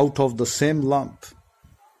make out of the same lump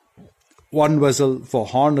one vessel for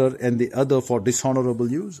honor and the other for dishonorable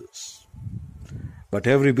uses? But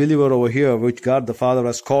every believer over here, which God the Father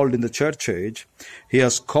has called in the church age, he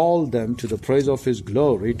has called them to the praise of his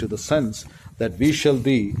glory, to the sense that we shall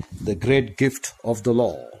be the great gift of the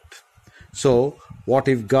Lord. So, what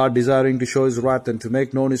if God, desiring to show his wrath and to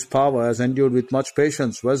make known his power, has endured with much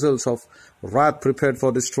patience vessels of wrath prepared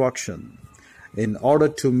for destruction, in order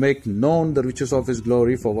to make known the riches of his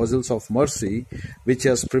glory for vessels of mercy, which he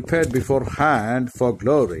has prepared beforehand for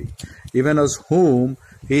glory, even as whom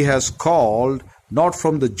he has called, not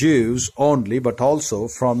from the Jews only, but also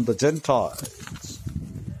from the Gentiles.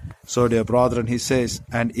 So, dear brethren, he says,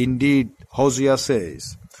 and indeed Hosea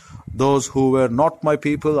says, those who were not my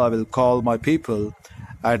people I will call my people,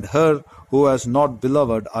 and her who has not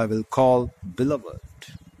beloved I will call beloved.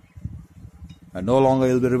 And no longer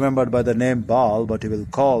he will be remembered by the name Baal, but he will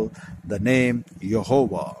call the name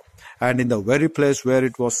Jehovah. And in the very place where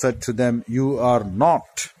it was said to them, you are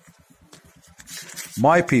not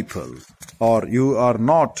my people, or you are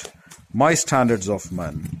not my standards of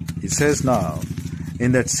men, he says now,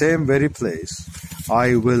 in that same very place,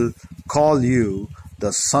 I will call you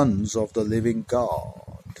the sons of the living God.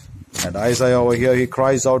 And Isaiah over here, he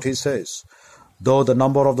cries out, he says, though the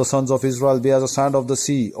number of the sons of Israel be as the sand of the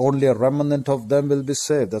sea, only a remnant of them will be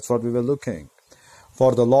saved. That's what we were looking.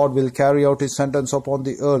 For the Lord will carry out his sentence upon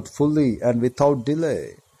the earth fully and without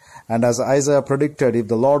delay. And as Isaiah predicted, if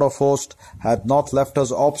the Lord of hosts had not left us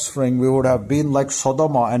offspring, we would have been like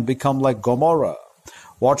Sodom and become like Gomorrah.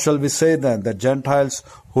 What shall we say then? That Gentiles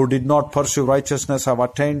who did not pursue righteousness have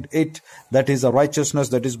attained it, that is a righteousness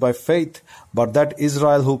that is by faith, but that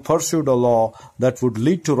Israel who pursued a law that would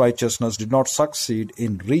lead to righteousness did not succeed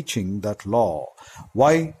in reaching that law.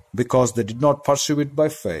 Why? Because they did not pursue it by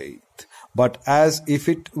faith, but as if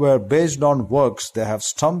it were based on works, they have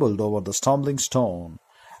stumbled over the stumbling stone.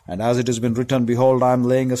 And as it has been written, behold, I am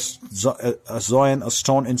laying a Zion, a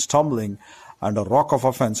stone in stumbling, and a rock of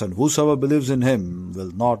offense, and whosoever believes in him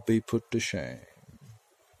will not be put to shame.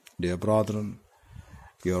 Dear brethren,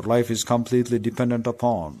 your life is completely dependent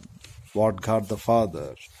upon what God the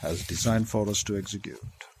Father has designed for us to execute.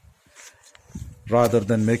 Rather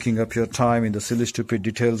than making up your time in the silly stupid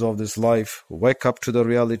details of this life, wake up to the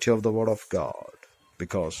reality of the Word of God,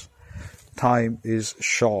 because time is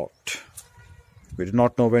short. We do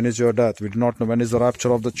not know when is your death. We do not know when is the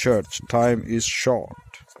rapture of the church. Time is short.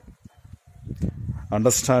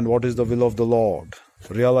 Understand what is the will of the Lord.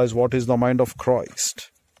 Realize what is the mind of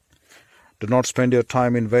Christ. Do not spend your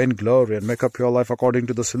time in vain glory and make up your life according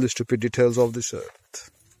to the silly stupid details of this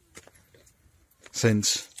earth.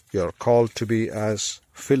 Since you are called to be as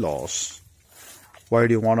philos, why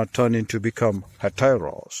do you want to turn into become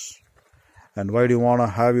heteros? And why do you want to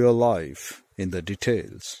have your life in the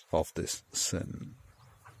details of this sin?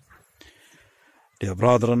 Dear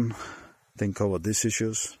brethren, think over these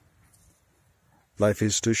issues. Life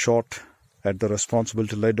is too short, and the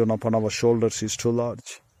responsibility laid down upon our shoulders is too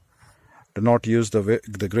large. Do not use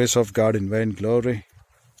the grace of God in vain glory,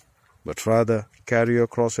 but rather carry your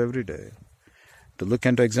cross every day, to look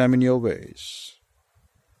and to examine your ways.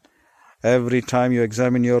 Every time you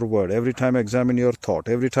examine your word, every time you examine your thought,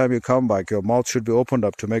 every time you come back, your mouth should be opened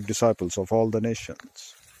up to make disciples of all the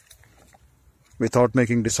nations. Without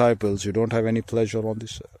making disciples, you don't have any pleasure on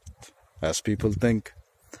this earth. As people think,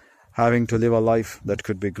 having to live a life that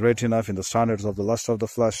could be great enough in the standards of the lust of the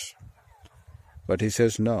flesh. But he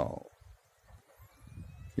says no.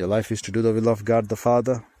 Your life is to do the will of God the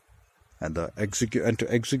Father and to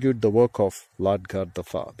execute the work of Lord God the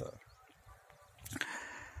Father.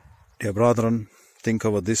 Dear brethren, think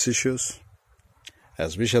over these issues,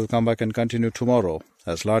 as we shall come back and continue tomorrow,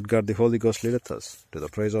 as Lord God the Holy Ghost leadeth us to the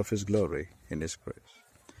praise of His glory in His grace.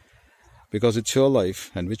 Because it's your life,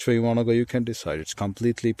 and which way you want to go, you can decide. It's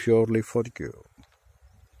completely, purely for you.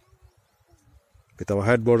 With our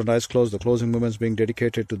head bowed and eyes closed, the closing moments being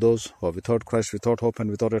dedicated to those who are without Christ, without hope, and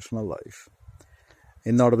without eternal life.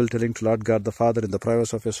 Inaudible telling to Lord God the Father in the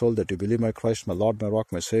privacy of your soul that you believe my Christ, my Lord, my rock,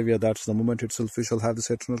 my Savior. That's the moment itself we shall have this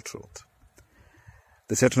eternal truth.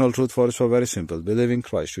 This eternal truth for us is very simple. Believe in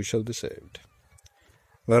Christ, you shall be saved.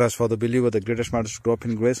 Whereas for the believer, the greatest matter is to grow up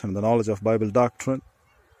in grace and the knowledge of Bible doctrine,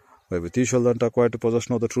 wherewith you shall learn to acquire to possess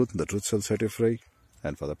know the truth, and the truth shall set you free.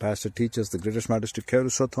 And for the pastor teachers, the greatest matter is to carry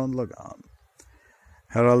Satan Lagan.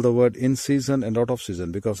 Herald the word in season and out of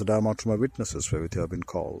season, because the diamond to my witnesses wherewith you have been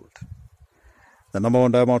called. The number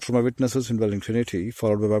one diamond to my witnesses indwelling Trinity,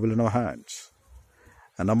 followed by Bible in our hands.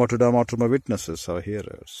 And number two diamond to my witnesses, our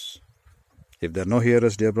hearers. If there are no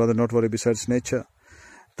hearers, dear brother, not worry besides nature.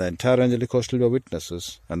 The entire angelic host will be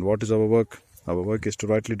witnesses. And what is our work? Our work is to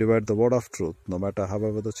rightly divide the word of truth, no matter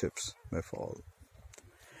however the chips may fall.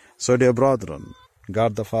 So, dear brethren,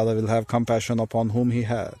 God the Father will have compassion upon whom He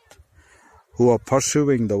hath, who are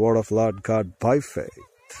pursuing the word of Lord God by faith,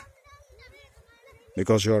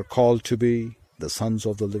 because you are called to be the sons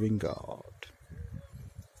of the living God,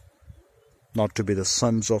 not to be the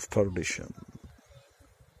sons of perdition.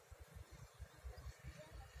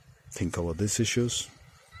 Think over these issues.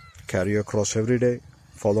 Carry your cross every day.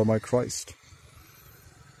 Follow my Christ.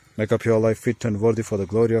 Make up your life fit and worthy for the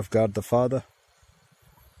glory of God the Father.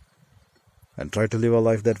 And try to live a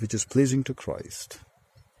life that which is pleasing to Christ.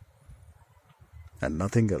 And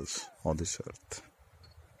nothing else on this earth.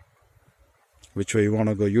 Which way you want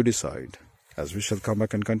to go, you decide. As we shall come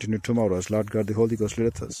back and continue tomorrow, as Lord God the Holy Ghost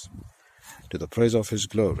leadeth us, to the praise of His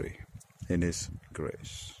glory in His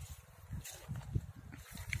grace.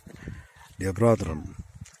 Dear brethren,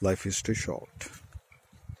 life is too short.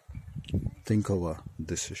 Think over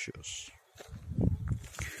these issues.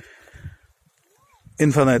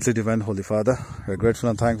 Infinitely divine Holy Father, we are grateful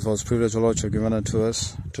and thankful for this privilege, O Lord, you have given unto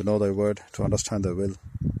us to know Thy word, to understand Thy will,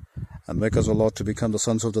 and make us, O Lord, to become the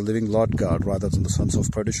sons of the living Lord God rather than the sons of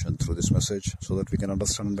perdition through this message, so that we can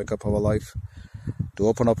understand and make up our life, to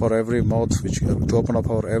open up our every mouth, to open up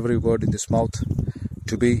our every word in this mouth,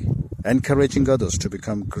 to be encouraging others to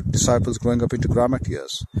become disciples growing up into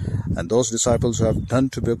grammateers, and those disciples who have done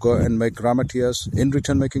to go and make grammateers, in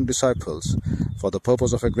return making disciples, for the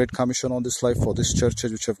purpose of a great commission on this life for this church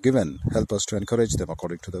which have given, help us to encourage them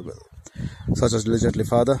according to the will. Such as diligently,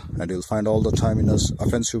 Father, and you'll find all the time in us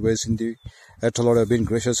offensive ways in thee. Yet, Lord, have been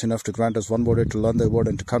gracious enough to grant us one more day to learn thy word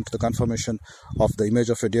and to come to the confirmation of the image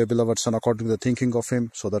of your dear beloved Son according to the thinking of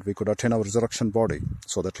him, so that we could attain our resurrection body,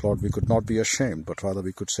 so that, Lord, we could not be ashamed, but rather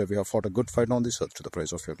we could say we have fought a good fight on this earth to the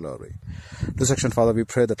praise of your glory. This section, Father, we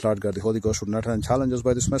pray that, Lord God, the Holy Ghost would not and challenge us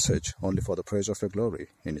by this message, only for the praise of your glory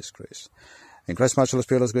in his grace. In Christ's matchless,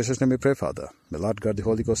 peerless, gracious name we pray, Father. May Lord God, the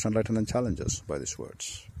Holy Ghost, enlighten and challenge us by these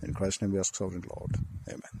words. In Christ's name we ask, Sovereign Lord.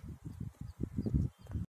 Amen.